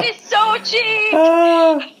 That is so cheap.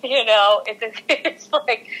 It's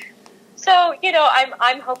like, so,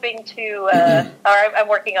 I'm hoping to, or I'm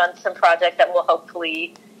working on some project that will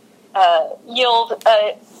hopefully yield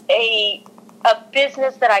a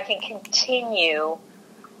business that I can continue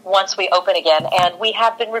once we open again. And we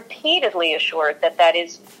have been repeatedly assured that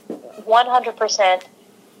is 100%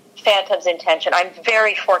 Phantom's intention. I'm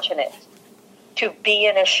very fortunate to be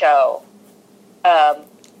in a show,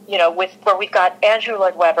 where we've got Andrew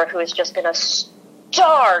Lloyd Webber, who has just been a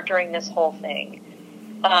star during this whole thing.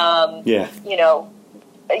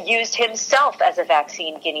 Used himself as a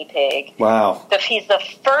vaccine guinea pig. Wow. He's the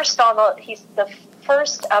first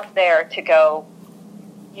up there to go,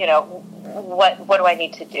 what do I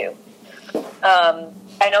need to do?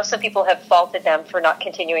 I know some people have faulted them for not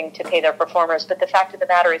continuing to pay their performers, but the fact of the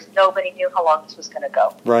matter is nobody knew how long this was going to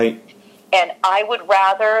go. Right. And I would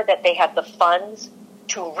rather that they had the funds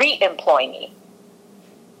to re-employ me.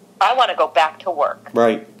 I want to go back to work.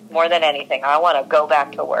 Right. More than anything, I want to go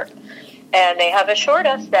back to work. And they have assured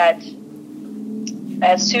us that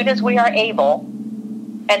as soon as we are able,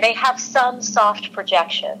 and they have some soft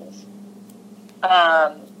projections,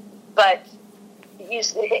 but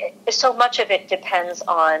so much of it depends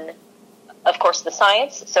on, of course, the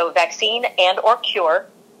science, so vaccine and or cure,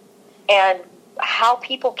 and how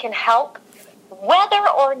people can help, whether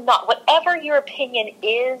or not, whatever your opinion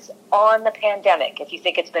is on the pandemic, if you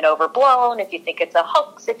think it's been overblown, if you think it's a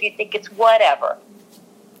hoax, if you think it's whatever,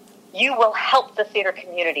 you will help the theater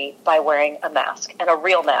community by wearing a mask, and a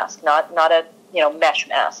real mask, not a mesh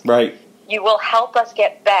mask. Right. You will help us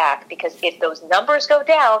get back, because if those numbers go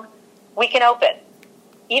down, we can open.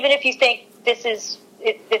 Even if you think it's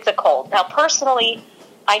a cold. Now, personally,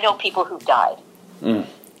 I know people who've died.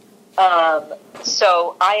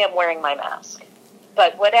 So I am wearing my mask.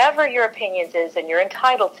 But whatever your opinions is, and you're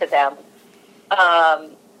entitled to them,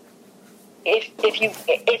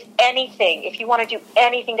 if you want to do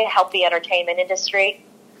anything to help the entertainment industry,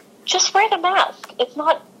 just wear the mask.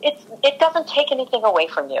 It doesn't take anything away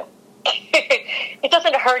from you. It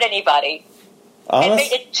doesn't hurt anybody.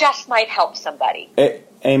 It just might help somebody.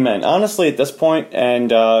 Amen. Honestly, at this point,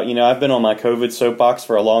 and I've been on my COVID soapbox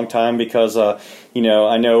for a long time because I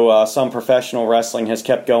know some professional wrestling has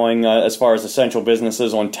kept going as far as essential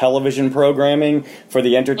businesses on television programming for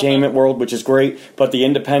the entertainment world, which is great, but the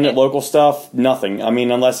independent local stuff, nothing. I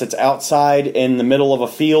mean, unless it's outside in the middle of a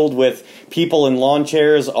field with people in lawn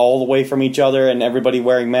chairs all the way from each other and everybody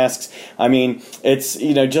wearing masks. I mean, it's,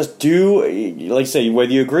 just do, like I say,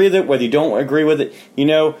 whether you agree with it, whether you don't agree with it,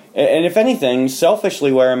 and if anything,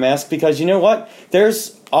 selfishly wear a mask, because you know what?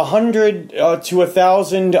 There's 100 to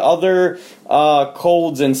 1,000 other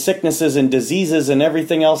colds and sicknesses and diseases and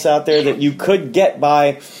everything else out there that you could get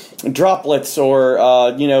by droplets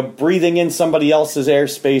or breathing in somebody else's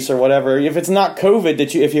airspace or whatever. If it's not COVID,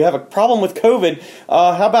 if you have a problem with COVID,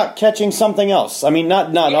 how about catching something else? I mean,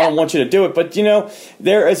 I don't want you to do it, but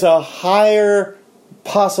there is a higher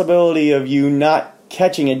possibility of you not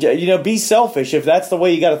catching it. Be selfish if that's the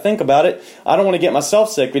way you got to think about it. I don't want to get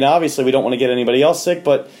myself sick. Obviously we don't want to get anybody else sick,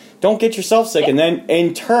 but don't get yourself sick. And then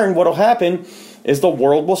in turn, what'll happen is the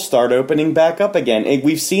world will start opening back up again.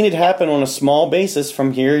 We've seen it happen on a small basis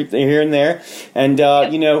from here and there. And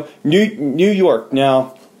New York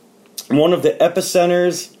now, one of the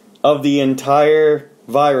epicenters of the entire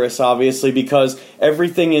virus, obviously, because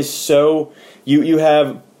everything is so. You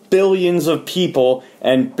have billions of people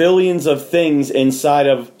and billions of things inside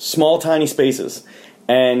of small, tiny spaces.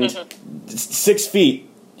 And 6 feet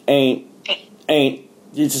ain't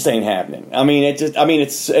it just ain't happening. I mean,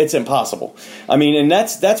 it's impossible. I mean, and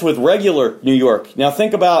that's with regular New York. Now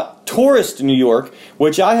think about tourist New York,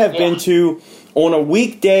 which I have been to on a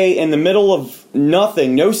weekday in the middle of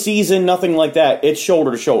nothing, no season, nothing like that. It's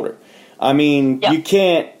shoulder to shoulder. I mean, you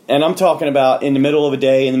can't, and I'm talking about in the middle of a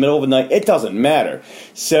day, in the middle of a night, it doesn't matter.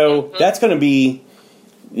 So that's going to be,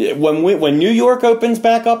 when New York opens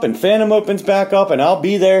back up and Phantom opens back up, and I'll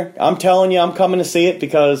be there, I'm telling you, I'm coming to see it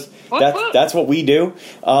because that's what we do.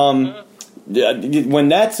 When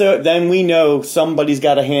that's then we know somebody's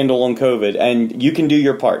got a handle on COVID, and you can do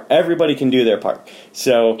your part. Everybody can do their part.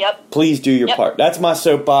 So please do your part. That's my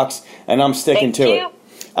soapbox, and I'm sticking to it.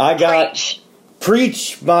 I got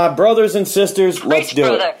preach, my brothers and sisters. Let's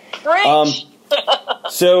do it. Preach.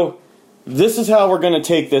 So this is how we're going to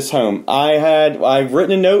take this home. I've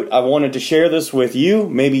written a note. I wanted to share this with you.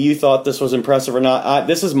 Maybe you thought this was impressive or not.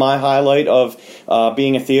 This is my highlight of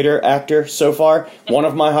being a theater actor so far. One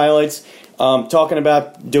of my highlights. Talking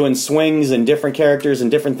about doing swings and different characters and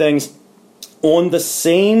different things. On the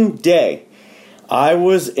same day, I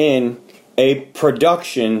was in a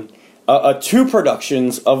production, two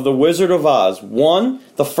productions of The Wizard of Oz.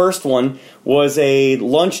 The first one, was a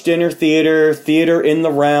lunch dinner theater in the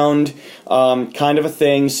round, kind of a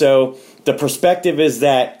thing. So the perspective is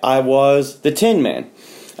that I was the Tin Man.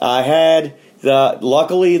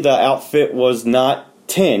 Luckily the outfit was not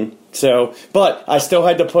tin. So, but I still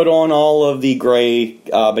had to put on all of the gray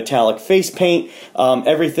metallic face paint,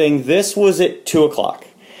 everything. This was at 2 o'clock.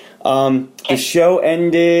 The show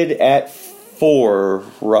ended at 4,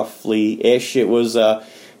 roughly-ish. It was,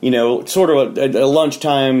 sort of a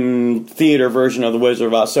lunchtime theater version of The Wizard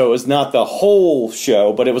of Oz. So it was not the whole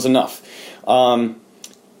show, but it was enough.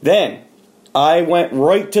 Then I went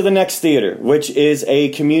right to the next theater, which is a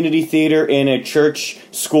community theater in a church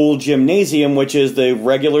school gymnasium, which is the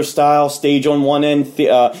regular style, stage on one end,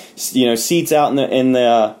 seats out in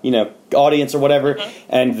the audience or whatever.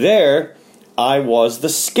 And there I was the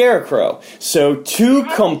Scarecrow. So two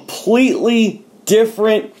completely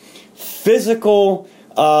different physical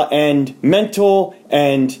and mental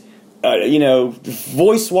and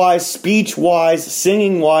voice-wise, speech-wise,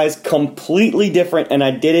 singing-wise, completely different, and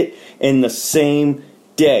I did it in the same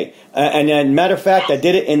day. And matter of fact, I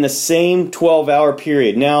did it in the same 12-hour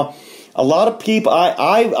period. Now, a lot of people,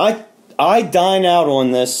 I dine out on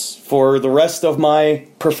this for the rest of my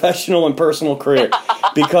professional and personal career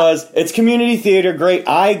because it's community theater, great.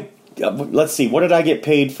 Let's see, what did I get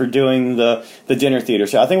paid for doing the dinner theater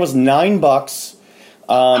show? I think it was $9.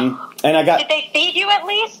 And I got. Did they feed you at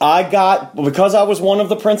least? Because I was one of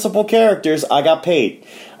the principal characters, I got paid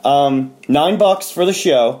 $9 for the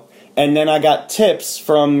show, and then I got tips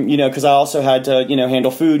from because I also had to handle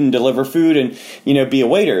food and deliver food and be a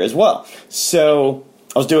waiter as well. So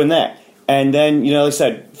I was doing that, and then like I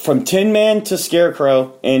said, from Tin Man to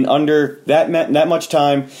Scarecrow in under that much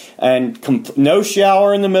time, and no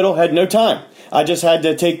shower in the middle, had no time. I just had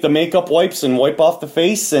to take the makeup wipes and wipe off the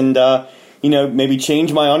face and. Maybe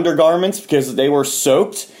change my undergarments because they were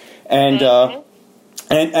soaked, and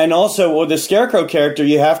also with the Scarecrow character,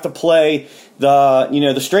 you have to play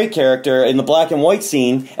the straight character in the black and white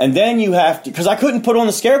scene, and then you have to, because I couldn't put on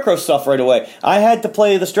the Scarecrow stuff right away. I had to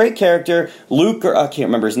play the straight character, Luke, or I can't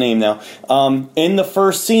remember his name now, in the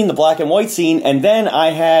first scene, the black and white scene, and then I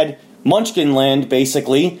had Munchkin Land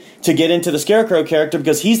basically to get into the Scarecrow character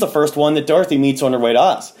because he's the first one that Dorothy meets on her way to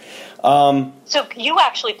Oz. So you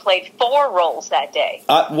actually played 4 roles that day.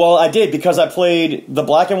 Well, I did because I played the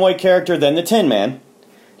black and white character, then the Tin Man.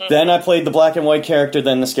 Then I played the black and white character,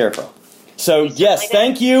 then the Scarecrow. So, yes,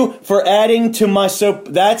 thank you for adding to my soap.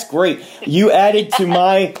 That's great. You added to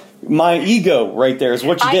my ego right there is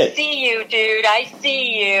what you did. I see you, dude. I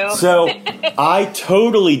see you. So, I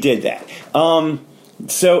totally did that.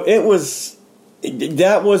 So,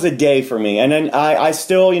 that was a day for me. And then I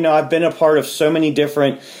still, I've been a part of so many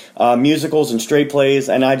different musicals and straight plays,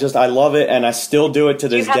 and I love it, and I still do it to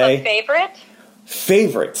this day. Do you have a favorite?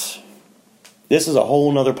 Favorites. This is a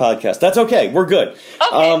whole nother podcast. That's okay. We're good.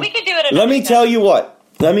 Okay, we can do it another Let me time.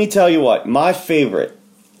 tell you what. My favorite,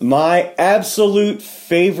 my absolute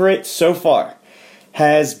favorite so far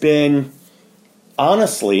has been,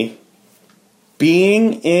 honestly,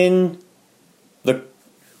 being in the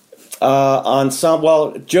ensemble.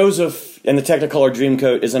 Well, Joseph and the Technicolor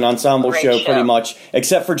Dreamcoat is an ensemble show pretty much,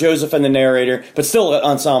 except for Joseph and the narrator, but still an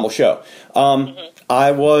ensemble show.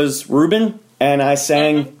 I was Reuben, and I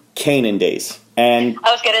sang Canaan Days. And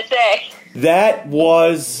I was going to say. that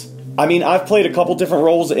was, I mean, I've played a couple different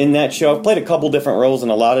roles in that show. I've played a couple different roles in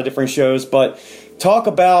a lot of different shows, but talk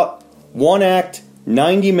about one act,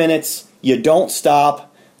 90 minutes, you don't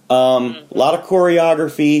stop, a lot of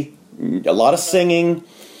choreography, a lot of singing,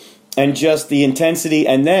 and just the intensity,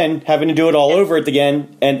 and then having to do it all over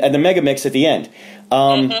again, and the mega mix at the end.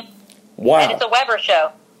 Wow. And it's a Weber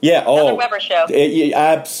show. Yeah, Another Weber show.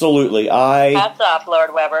 Absolutely. Hats off,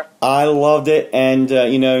 Lord Weber. I loved it, and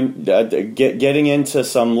getting into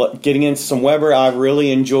some Weber. I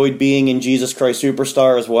really enjoyed being in Jesus Christ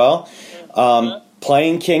Superstar as well,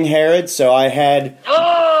 playing King Herod. So I had.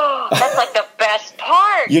 Oh, that's like the best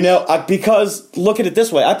part. Because look at it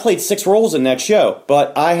this way: I played 6 roles in that show,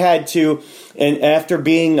 but I had to, and after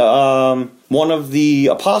being one of the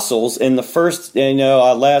apostles in the first,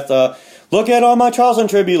 last. Look at all my trials and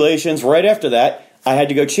tribulations. Right after that, I had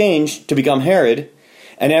to go change to become Herod.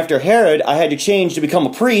 And after Herod, I had to change to become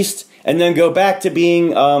a priest and then go back to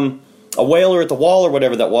being a wailer at the wall or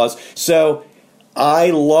whatever that was. So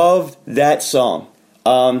I loved that song.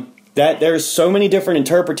 That there's so many different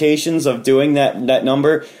interpretations of doing that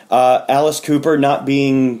number. Alice Cooper not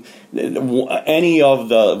being any of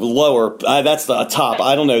the lower, that's the top.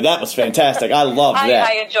 I don't know. That was fantastic. I loved that.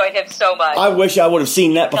 I enjoyed him so much. I wish I would have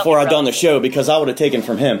seen that before I'd done the show, because I would have taken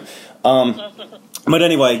from him. But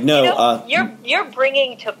anyway, no. You're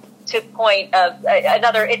bringing to point of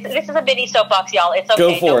another. This is a mini soapbox, y'all. It's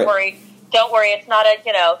okay. Go for it. Don't worry. It's not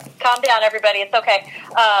calm down, everybody. It's okay.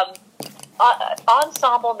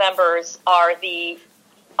 Ensemble members are the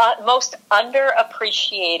most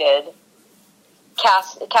underappreciated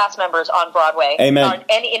cast members on Broadway. Amen.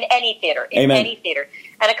 In any theater. Amen. Any theater.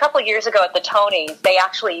 And a couple of years ago at the Tonys, they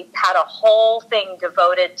actually had a whole thing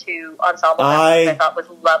devoted to ensemble members, which I thought was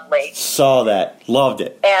lovely. Saw that. Loved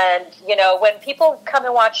it. And, when people come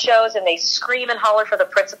and watch shows and they scream and holler for the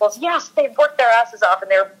principals, yes, they've worked their asses off and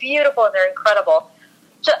they're beautiful and they're incredible.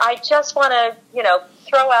 I just want to,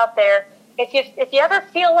 throw out there, if you ever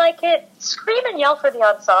feel like it, scream and yell for the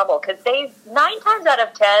ensemble, because 9 times out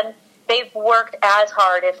of 10, they've worked as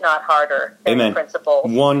hard, if not harder, than the principals.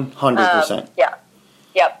 100%. Yeah.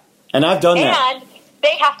 Yep. And I've done that. And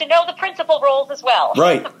they have to know the principal roles as well.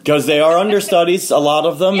 Right, because they are understudies, a lot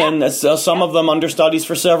of them, and some of them understudies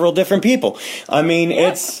for several different people. I mean,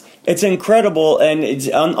 it's incredible, and it's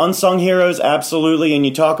unsung heroes, absolutely. And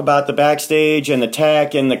you talk about the backstage and the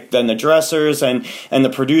tech and the dressers and the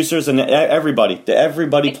producers and everybody.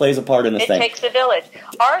 Everybody plays a part in this thing. It takes a village.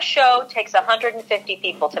 Our show takes 150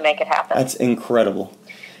 people to make it happen. That's incredible.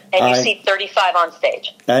 And you see 35 on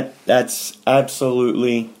stage. That's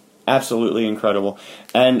absolutely incredible.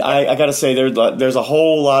 And I got to say, there's a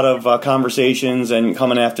whole lot of conversations and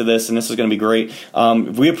coming after this, and this is going to be great.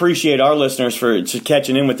 We appreciate our listeners for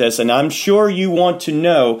catching in with this, and I'm sure you want to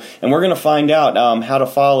know, and we're going to find out how to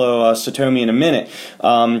follow Satomi in a minute.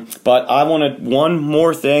 But I wanted one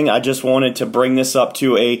more thing. I just wanted to bring this up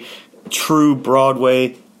to a true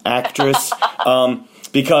Broadway actress.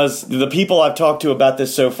 Because the people I've talked to about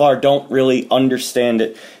this so far don't really understand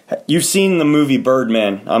it. You've seen the movie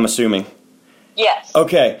Birdman, I'm assuming. Yes.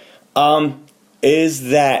 Okay. Is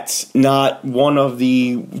that not one of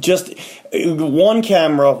the, just one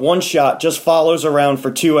camera, one shot just follows around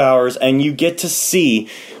for 2 hours, and you get to see,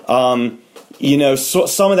 some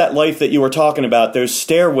of that life that you were talking about, those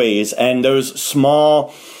stairways and those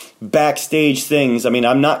small backstage things. I mean,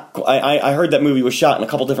 I heard that movie was shot in a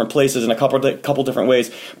couple different places in a couple different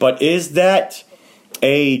ways, but is that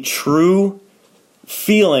a true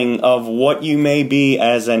feeling of what you may be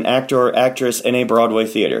as an actor or actress in a Broadway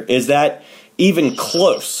theater? Is that even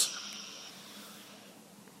close?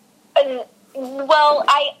 Well,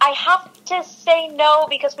 I have to say no,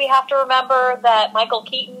 because we have to remember that Michael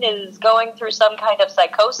Keaton is going through some kind of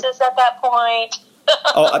psychosis at that point.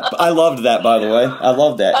 I loved that, by the way. I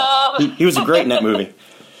loved that. He was great in that movie.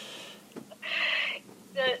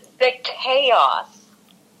 The chaos.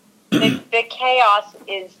 The chaos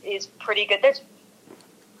is pretty good. There's,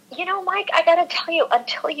 Mike, I got to tell you,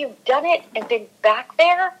 until you've done it and been back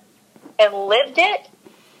there and lived it,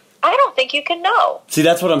 I don't think you can know. See,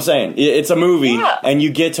 that's what I'm saying. It's a movie, and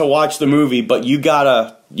you get to watch the movie, but you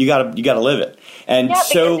gotta live it. And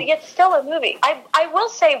because it's still a movie. I will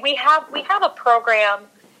say we have a program,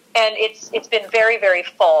 and it's been very, very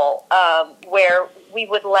full, where we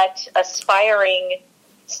would let aspiring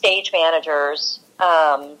stage managers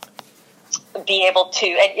be able to,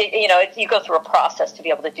 and you go through a process to be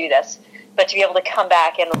able to do this, but to be able to come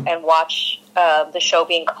back and watch the show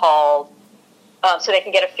being called, so they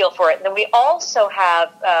can get a feel for it. And then we also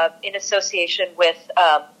have, in association with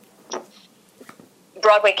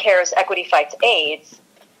Broadway Cares Equity Fights AIDS,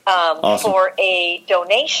 Awesome. For a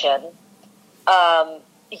donation.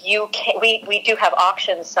 We do have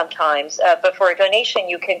auctions sometimes, but for a donation,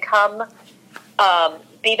 you can come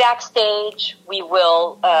be backstage. We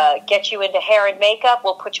will get you into hair and makeup.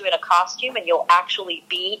 We'll put you in a costume, and you'll actually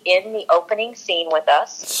be in the opening scene with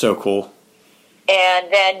us. So cool.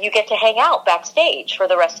 And then you get to hang out backstage for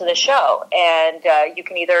the rest of the show. And you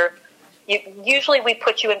can usually we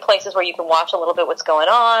put you in places where you can watch a little bit what's going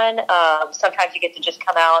on. Sometimes you get to just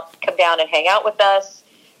come down and hang out with us,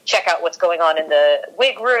 check out what's going on in the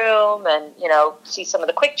wig room, and see some of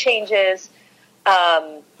the quick changes.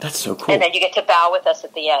 That's so cool. And then you get to bow with us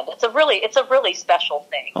at the end. It's a really special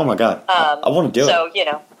thing. Oh my God, I want to do it. So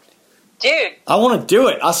dude, I want to do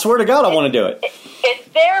it. I swear to God, I want to do it. It's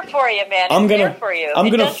there for you, man. There for you.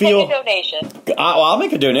 I'm gonna feel take a donation. I'll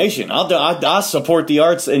make a donation. I'll support the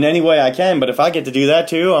arts in any way I can. But if I get to do that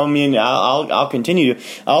too, I mean, I'll continue.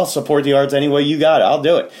 I'll support the arts any way you got it. I'll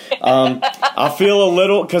do it. I feel a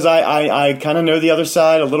little because I kind of know the other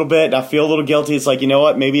side a little bit. I feel a little guilty. It's like, you know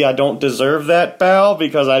what? Maybe I don't deserve that bow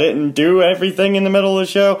because I didn't do everything in the middle of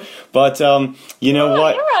the show. But you know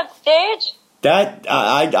what? You're on stage. That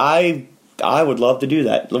I would love to do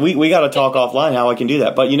that. We got to talk offline how I can do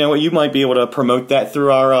that. But you know what? You might be able to promote that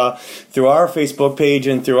through our Facebook page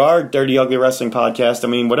and through our Dirty Ugly Wrestling podcast. I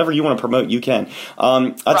mean, whatever you want to promote, you can.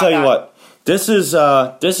 I'll tell you what. This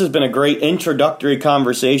has been a great introductory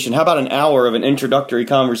conversation. How about an hour of an introductory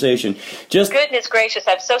conversation? Just goodness gracious,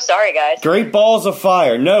 I'm so sorry, guys. Great balls of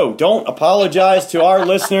fire. No, don't apologize to our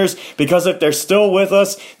listeners, because if they're still with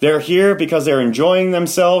us, they're here because they're enjoying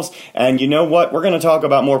themselves. And you know what? We're going to talk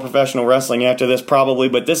about more professional wrestling after this probably,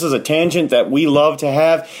 but this is a tangent that we love to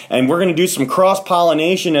have, and we're going to do some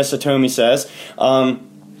cross-pollination, as Satomi says.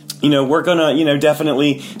 We're going to,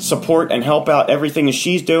 definitely support and help out everything that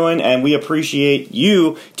she's doing, and we appreciate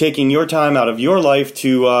you taking your time out of your life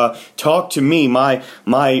to talk to me, my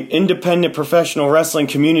independent professional wrestling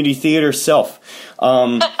community theater self.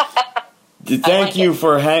 Thank you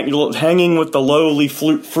for hanging with the lowly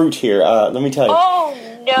fruit here. Let me tell you. Oh,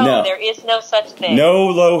 no, there is no such thing. No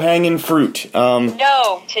low-hanging fruit.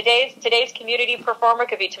 No, today's community performer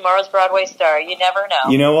could be tomorrow's Broadway star. You never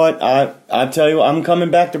know. You know what? I tell you, I'm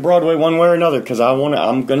coming back to Broadway one way or another because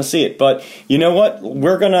I'm gonna see it. But you know what?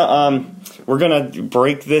 We're gonna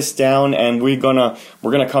break this down, and we're gonna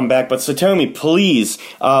come back. But Satomi, please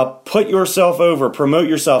put yourself over, promote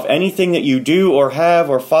yourself. Anything that you do or have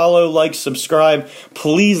or follow, like, subscribe,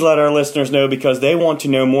 please let our listeners know, because they want to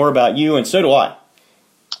know more about you, and so do I.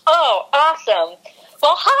 Oh, awesome.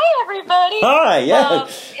 Well, hi, everybody. Hi, yeah.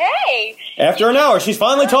 Hey. After an hour, she's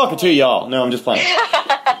finally talking to y'all. No, I'm just playing.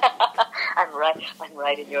 I'm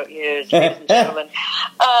right in your ears, ladies and gentlemen.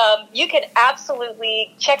 You can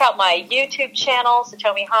absolutely check out my YouTube channel,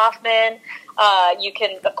 Satomi Hoffman. You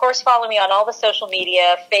can, of course, follow me on all the social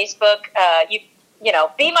media, Facebook.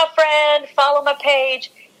 Be my friend, follow my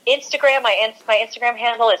page. Instagram, my Instagram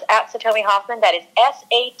handle is @Satomi Hoffman. That is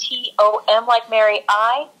SATOM like Mary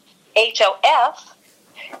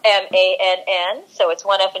IHOFMANN. So it's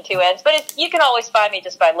one F and two N's. But you can always find me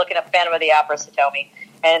just by looking up Phantom of the Opera Satomi.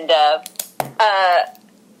 And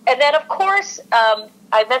then, of course,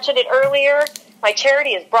 I mentioned it earlier. My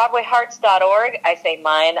charity is BroadwayHearts.org. I say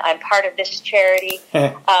mine. I'm part of this charity.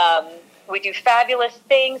 We do fabulous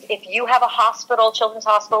things. If you have a hospital, children's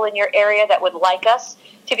hospital in your area that would like us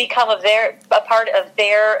to become a part of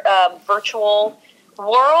their virtual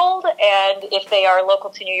world, and if they are local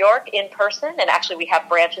to New York in person, and actually we have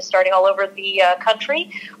branches starting all over the country,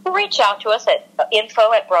 reach out to us at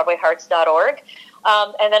info@BroadwayHearts.org.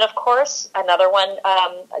 And then, of course, another one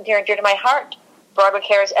near and dear to my heart, Broadway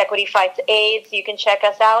Cares Equity Fights AIDS. You can check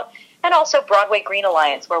us out. And also Broadway Green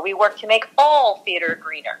Alliance, where we work to make all theater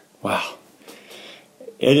greener. Wow.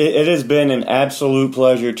 It has been an absolute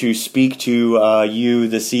pleasure to speak to you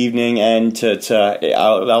this evening, and to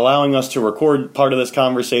allowing us to record part of this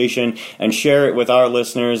conversation and share it with our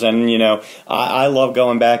listeners. And, I love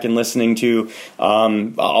going back and listening to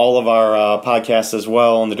all of our podcasts as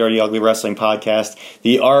well, on the Dirty Ugly Wrestling podcast,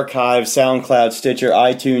 the archive, SoundCloud, Stitcher,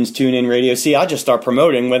 iTunes, TuneIn Radio. See, I just start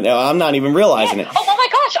promoting when I'm not even realizing it. Oh my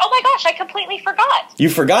gosh, I completely forgot. You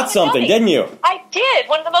forgot something, didn't you? I did.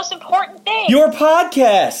 One of the most important things. Your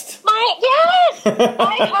podcast. Yes!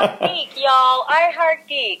 iHeartGeek, y'all.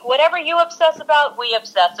 iHeartGeek. Whatever you obsess about, we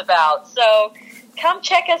obsess about. So come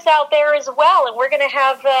check us out there as well. And we're going to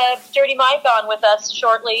have Dirty Mike on with us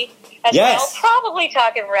shortly as well. Probably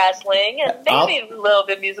talking wrestling and maybe a little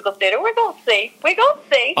bit musical theater. We're going to see.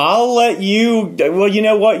 I'll let you, well, you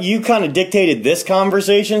know what? You kind of dictated this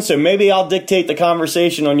conversation, so maybe I'll dictate the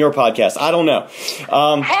conversation on your podcast. I don't know.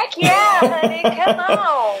 Heck yeah, honey. Come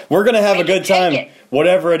on. We're going to have a good time.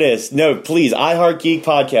 Whatever it is. No, please, I Heart Geek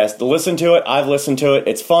podcast. Listen to it. I've listened to it.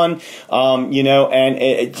 It's fun. And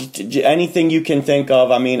anything you can think of.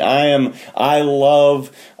 I mean, I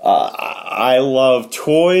love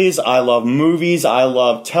toys. I love movies. I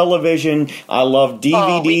love television. I love DVDs.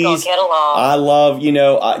 Oh, we gonna get along. I love,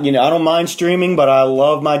 I don't mind streaming, but I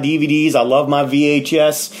love my DVDs. I love my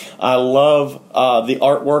VHS. I love the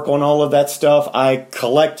artwork on all of that stuff. I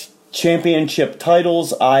collect championship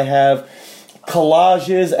titles. I have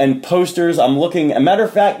collages and posters. I'm looking, a matter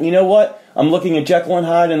of fact, you know what? I'm looking at Jekyll and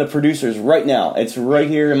Hyde and the Producers right now. It's right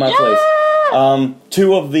here in my place.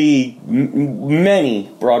 Two of the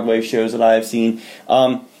many Broadway shows that I have seen.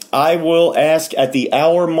 I will ask at the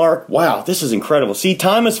hour mark. Wow, this is incredible. See,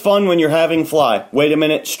 time is fun when you're having fly. Wait a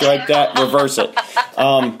minute, strike that, reverse it.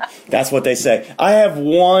 That's what they say. I have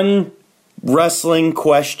one wrestling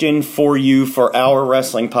question for you for our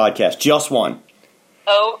wrestling podcast. Just one.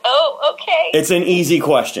 Oh, okay. It's an easy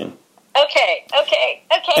question. Okay.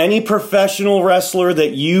 Any professional wrestler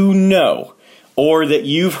that you know, or that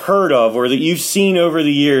you've heard of, or that you've seen over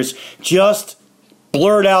the years, just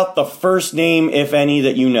blurt out the first name, if any,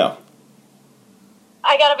 that you know.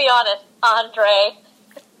 I gotta be honest, Andre.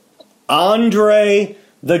 Andre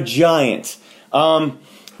the Giant.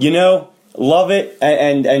 Love it,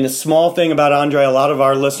 and the small thing about Andre, a lot of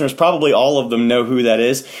our listeners, probably all of them, know who that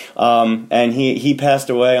is, and he passed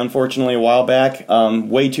away, unfortunately, a while back,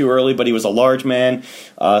 way too early, but he was a large man,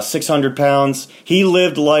 600 pounds. He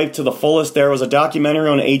lived life to the fullest. There was a documentary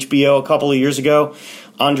on HBO a couple of years ago,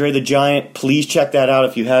 Andre the Giant. Please check that out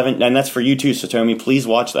if you haven't, and that's for you too, Satomi. Please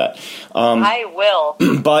watch that. I will.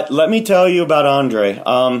 But let me tell you about Andre.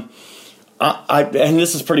 And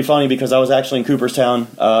this is pretty funny because I was actually in Cooperstown,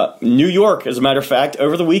 New York, as a matter of fact,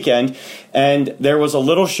 over the weekend, and there was a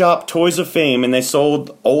little shop, Toys of Fame, and they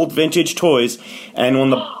sold old vintage toys, and on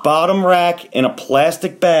the bottom rack in a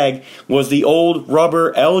plastic bag was the old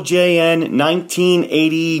rubber LJN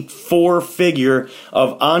 1984 figure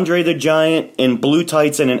of Andre the Giant in blue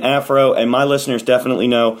tights and an afro, and my listeners definitely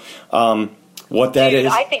know what that is.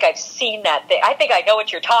 I think I've seen that thing. I think I know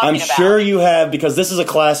what you're talking about. I'm sure you have, because this is a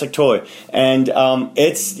classic toy, and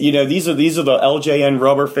it's these are the LJN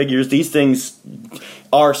rubber figures. These things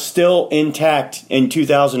are still intact in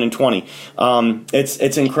 2020.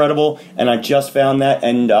 It's incredible, and I just found that.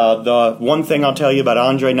 And the one thing I'll tell you about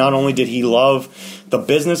Andre, not only did he love the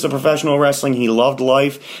business of professional wrestling, he loved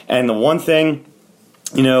life, and the one thing.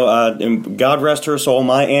 And God rest her soul,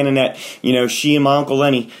 my Aunt Annette, she and my Uncle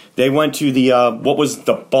Lenny, they went to the, what was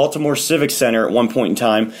the Baltimore Civic Center at one point in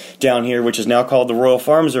time down here, which is now called the Royal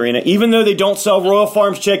Farms Arena. Even though they don't sell Royal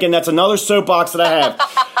Farms chicken, that's another soapbox that I have.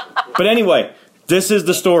 But anyway, this is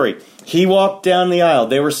the story. He walked down the aisle.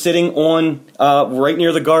 They were sitting on, right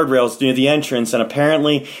near the guardrails, near the entrance, and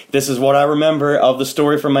apparently, this is what I remember of the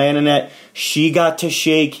story from my Aunt Annette, she got to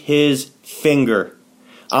shake his finger.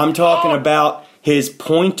 I'm talking about his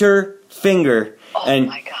pointer finger, and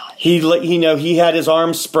my gosh. he had his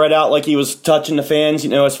arms spread out like he was touching the fans.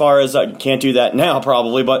 As far as I can't do that now,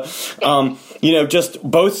 probably, but just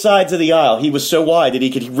both sides of the aisle. He was so wide that he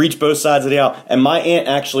could reach both sides of the aisle, and my aunt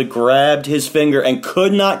actually grabbed his finger and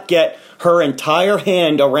could not get her entire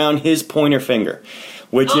hand around his pointer finger,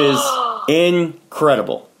 which is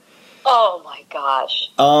incredible. Oh my gosh.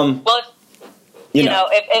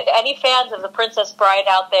 If any fans of The Princess Bride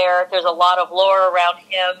out there, there's a lot of lore around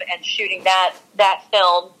him and shooting that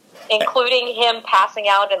film, including him passing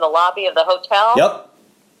out in the lobby of the hotel. Yep.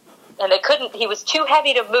 And he was too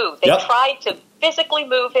heavy to move. They tried to physically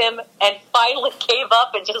move him and finally gave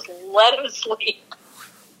up and just let him sleep.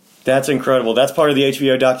 That's incredible. That's part of the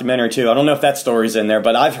HBO documentary, too. I don't know if that story's in there,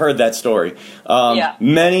 but I've heard that story.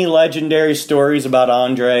 Many legendary stories about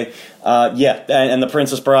Andre. And The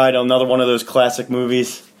Princess Bride, another one of those classic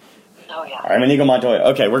movies. Oh, yeah. I'm Inigo Montoya.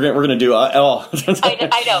 Okay, we're gonna do... I know.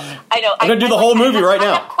 I'm going to do the whole movie right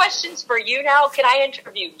now. I have questions for you now. Can I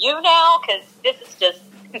interview you now? Because this is just...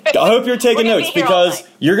 I hope you're taking notes, because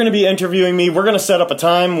you're going to be interviewing me. We're going to set up a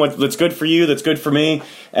time that's good for you, that's good for me,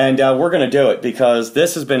 and we're going to do it, because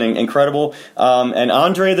this has been incredible. And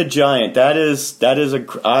Andre the Giant, that is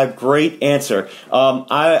a great answer.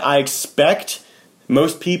 I expect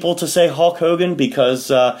most people to say Hulk Hogan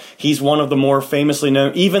because he's one of the more famously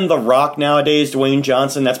known. Even The Rock nowadays, Dwayne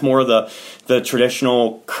Johnson, that's more of the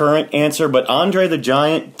traditional current answer. But Andre the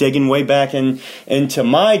Giant, digging way back into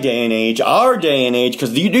my day and age, our day and age,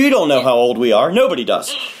 because you don't know how old we are. Nobody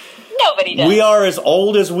does. Nobody does. We are as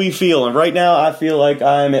old as we feel. And right now I feel like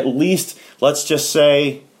I'm at least, let's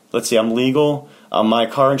see, I'm legal. My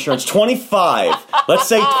car insurance, 25. Let's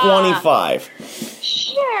say 25.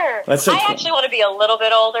 Sure. Let's say I actually want to be a little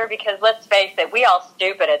bit older because let's face it, we all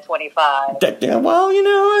stupid at 25.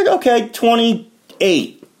 Well, okay, 28.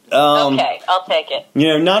 Okay, I'll take it.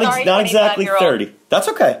 Not exactly 30. That's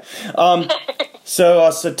okay. So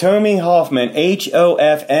Satomi Hoffman,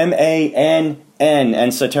 Hofmann,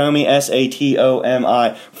 and Satomi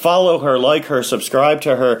Satomi. Follow her, like her, subscribe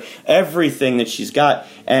to her, everything that she's got.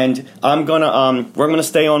 And we're gonna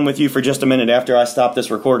stay on with you for just a minute after I stop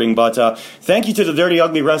this recording. But thank you to the Dirty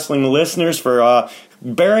Ugly Wrestling listeners for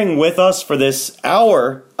bearing with us for this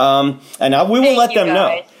hour. We will let them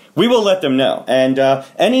know. We will let them know. And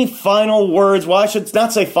any final words? Well, I should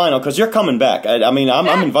not say final because you're coming back. I'm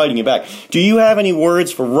inviting you back. Do you have any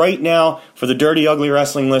words for right now for the Dirty Ugly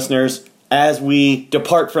Wrestling listeners as we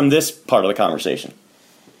depart from this part of the conversation?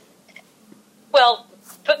 Well,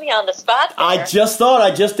 put me on the spot there. I just thought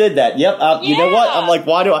I just did that. Yep. You know what? I'm like,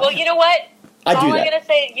 why do I? Well, you know what? I do that. All I'm going to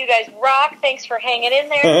say, you guys rock. Thanks for hanging in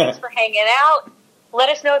there. Thanks for hanging out. Let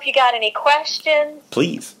us know if you got any questions.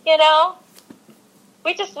 Please.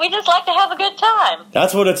 We just like to have a good time.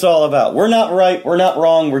 That's what it's all about. We're not right, we're not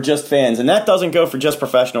wrong, we're just fans. And that doesn't go for just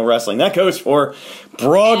professional wrestling. That goes for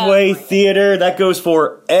Broadway theater. That goes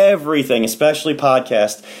for everything, especially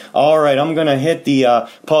podcast. All right, I'm going to hit the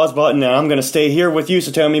pause button, and I'm going to stay here with you,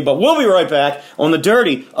 Satomi. But we'll be right back on the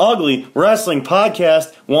Dirty Ugly Wrestling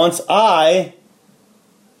podcast once I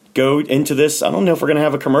go into this. I don't know if we're going to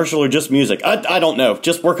have a commercial or just music. I don't know.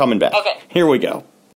 Just we're coming back. Okay. Here we go.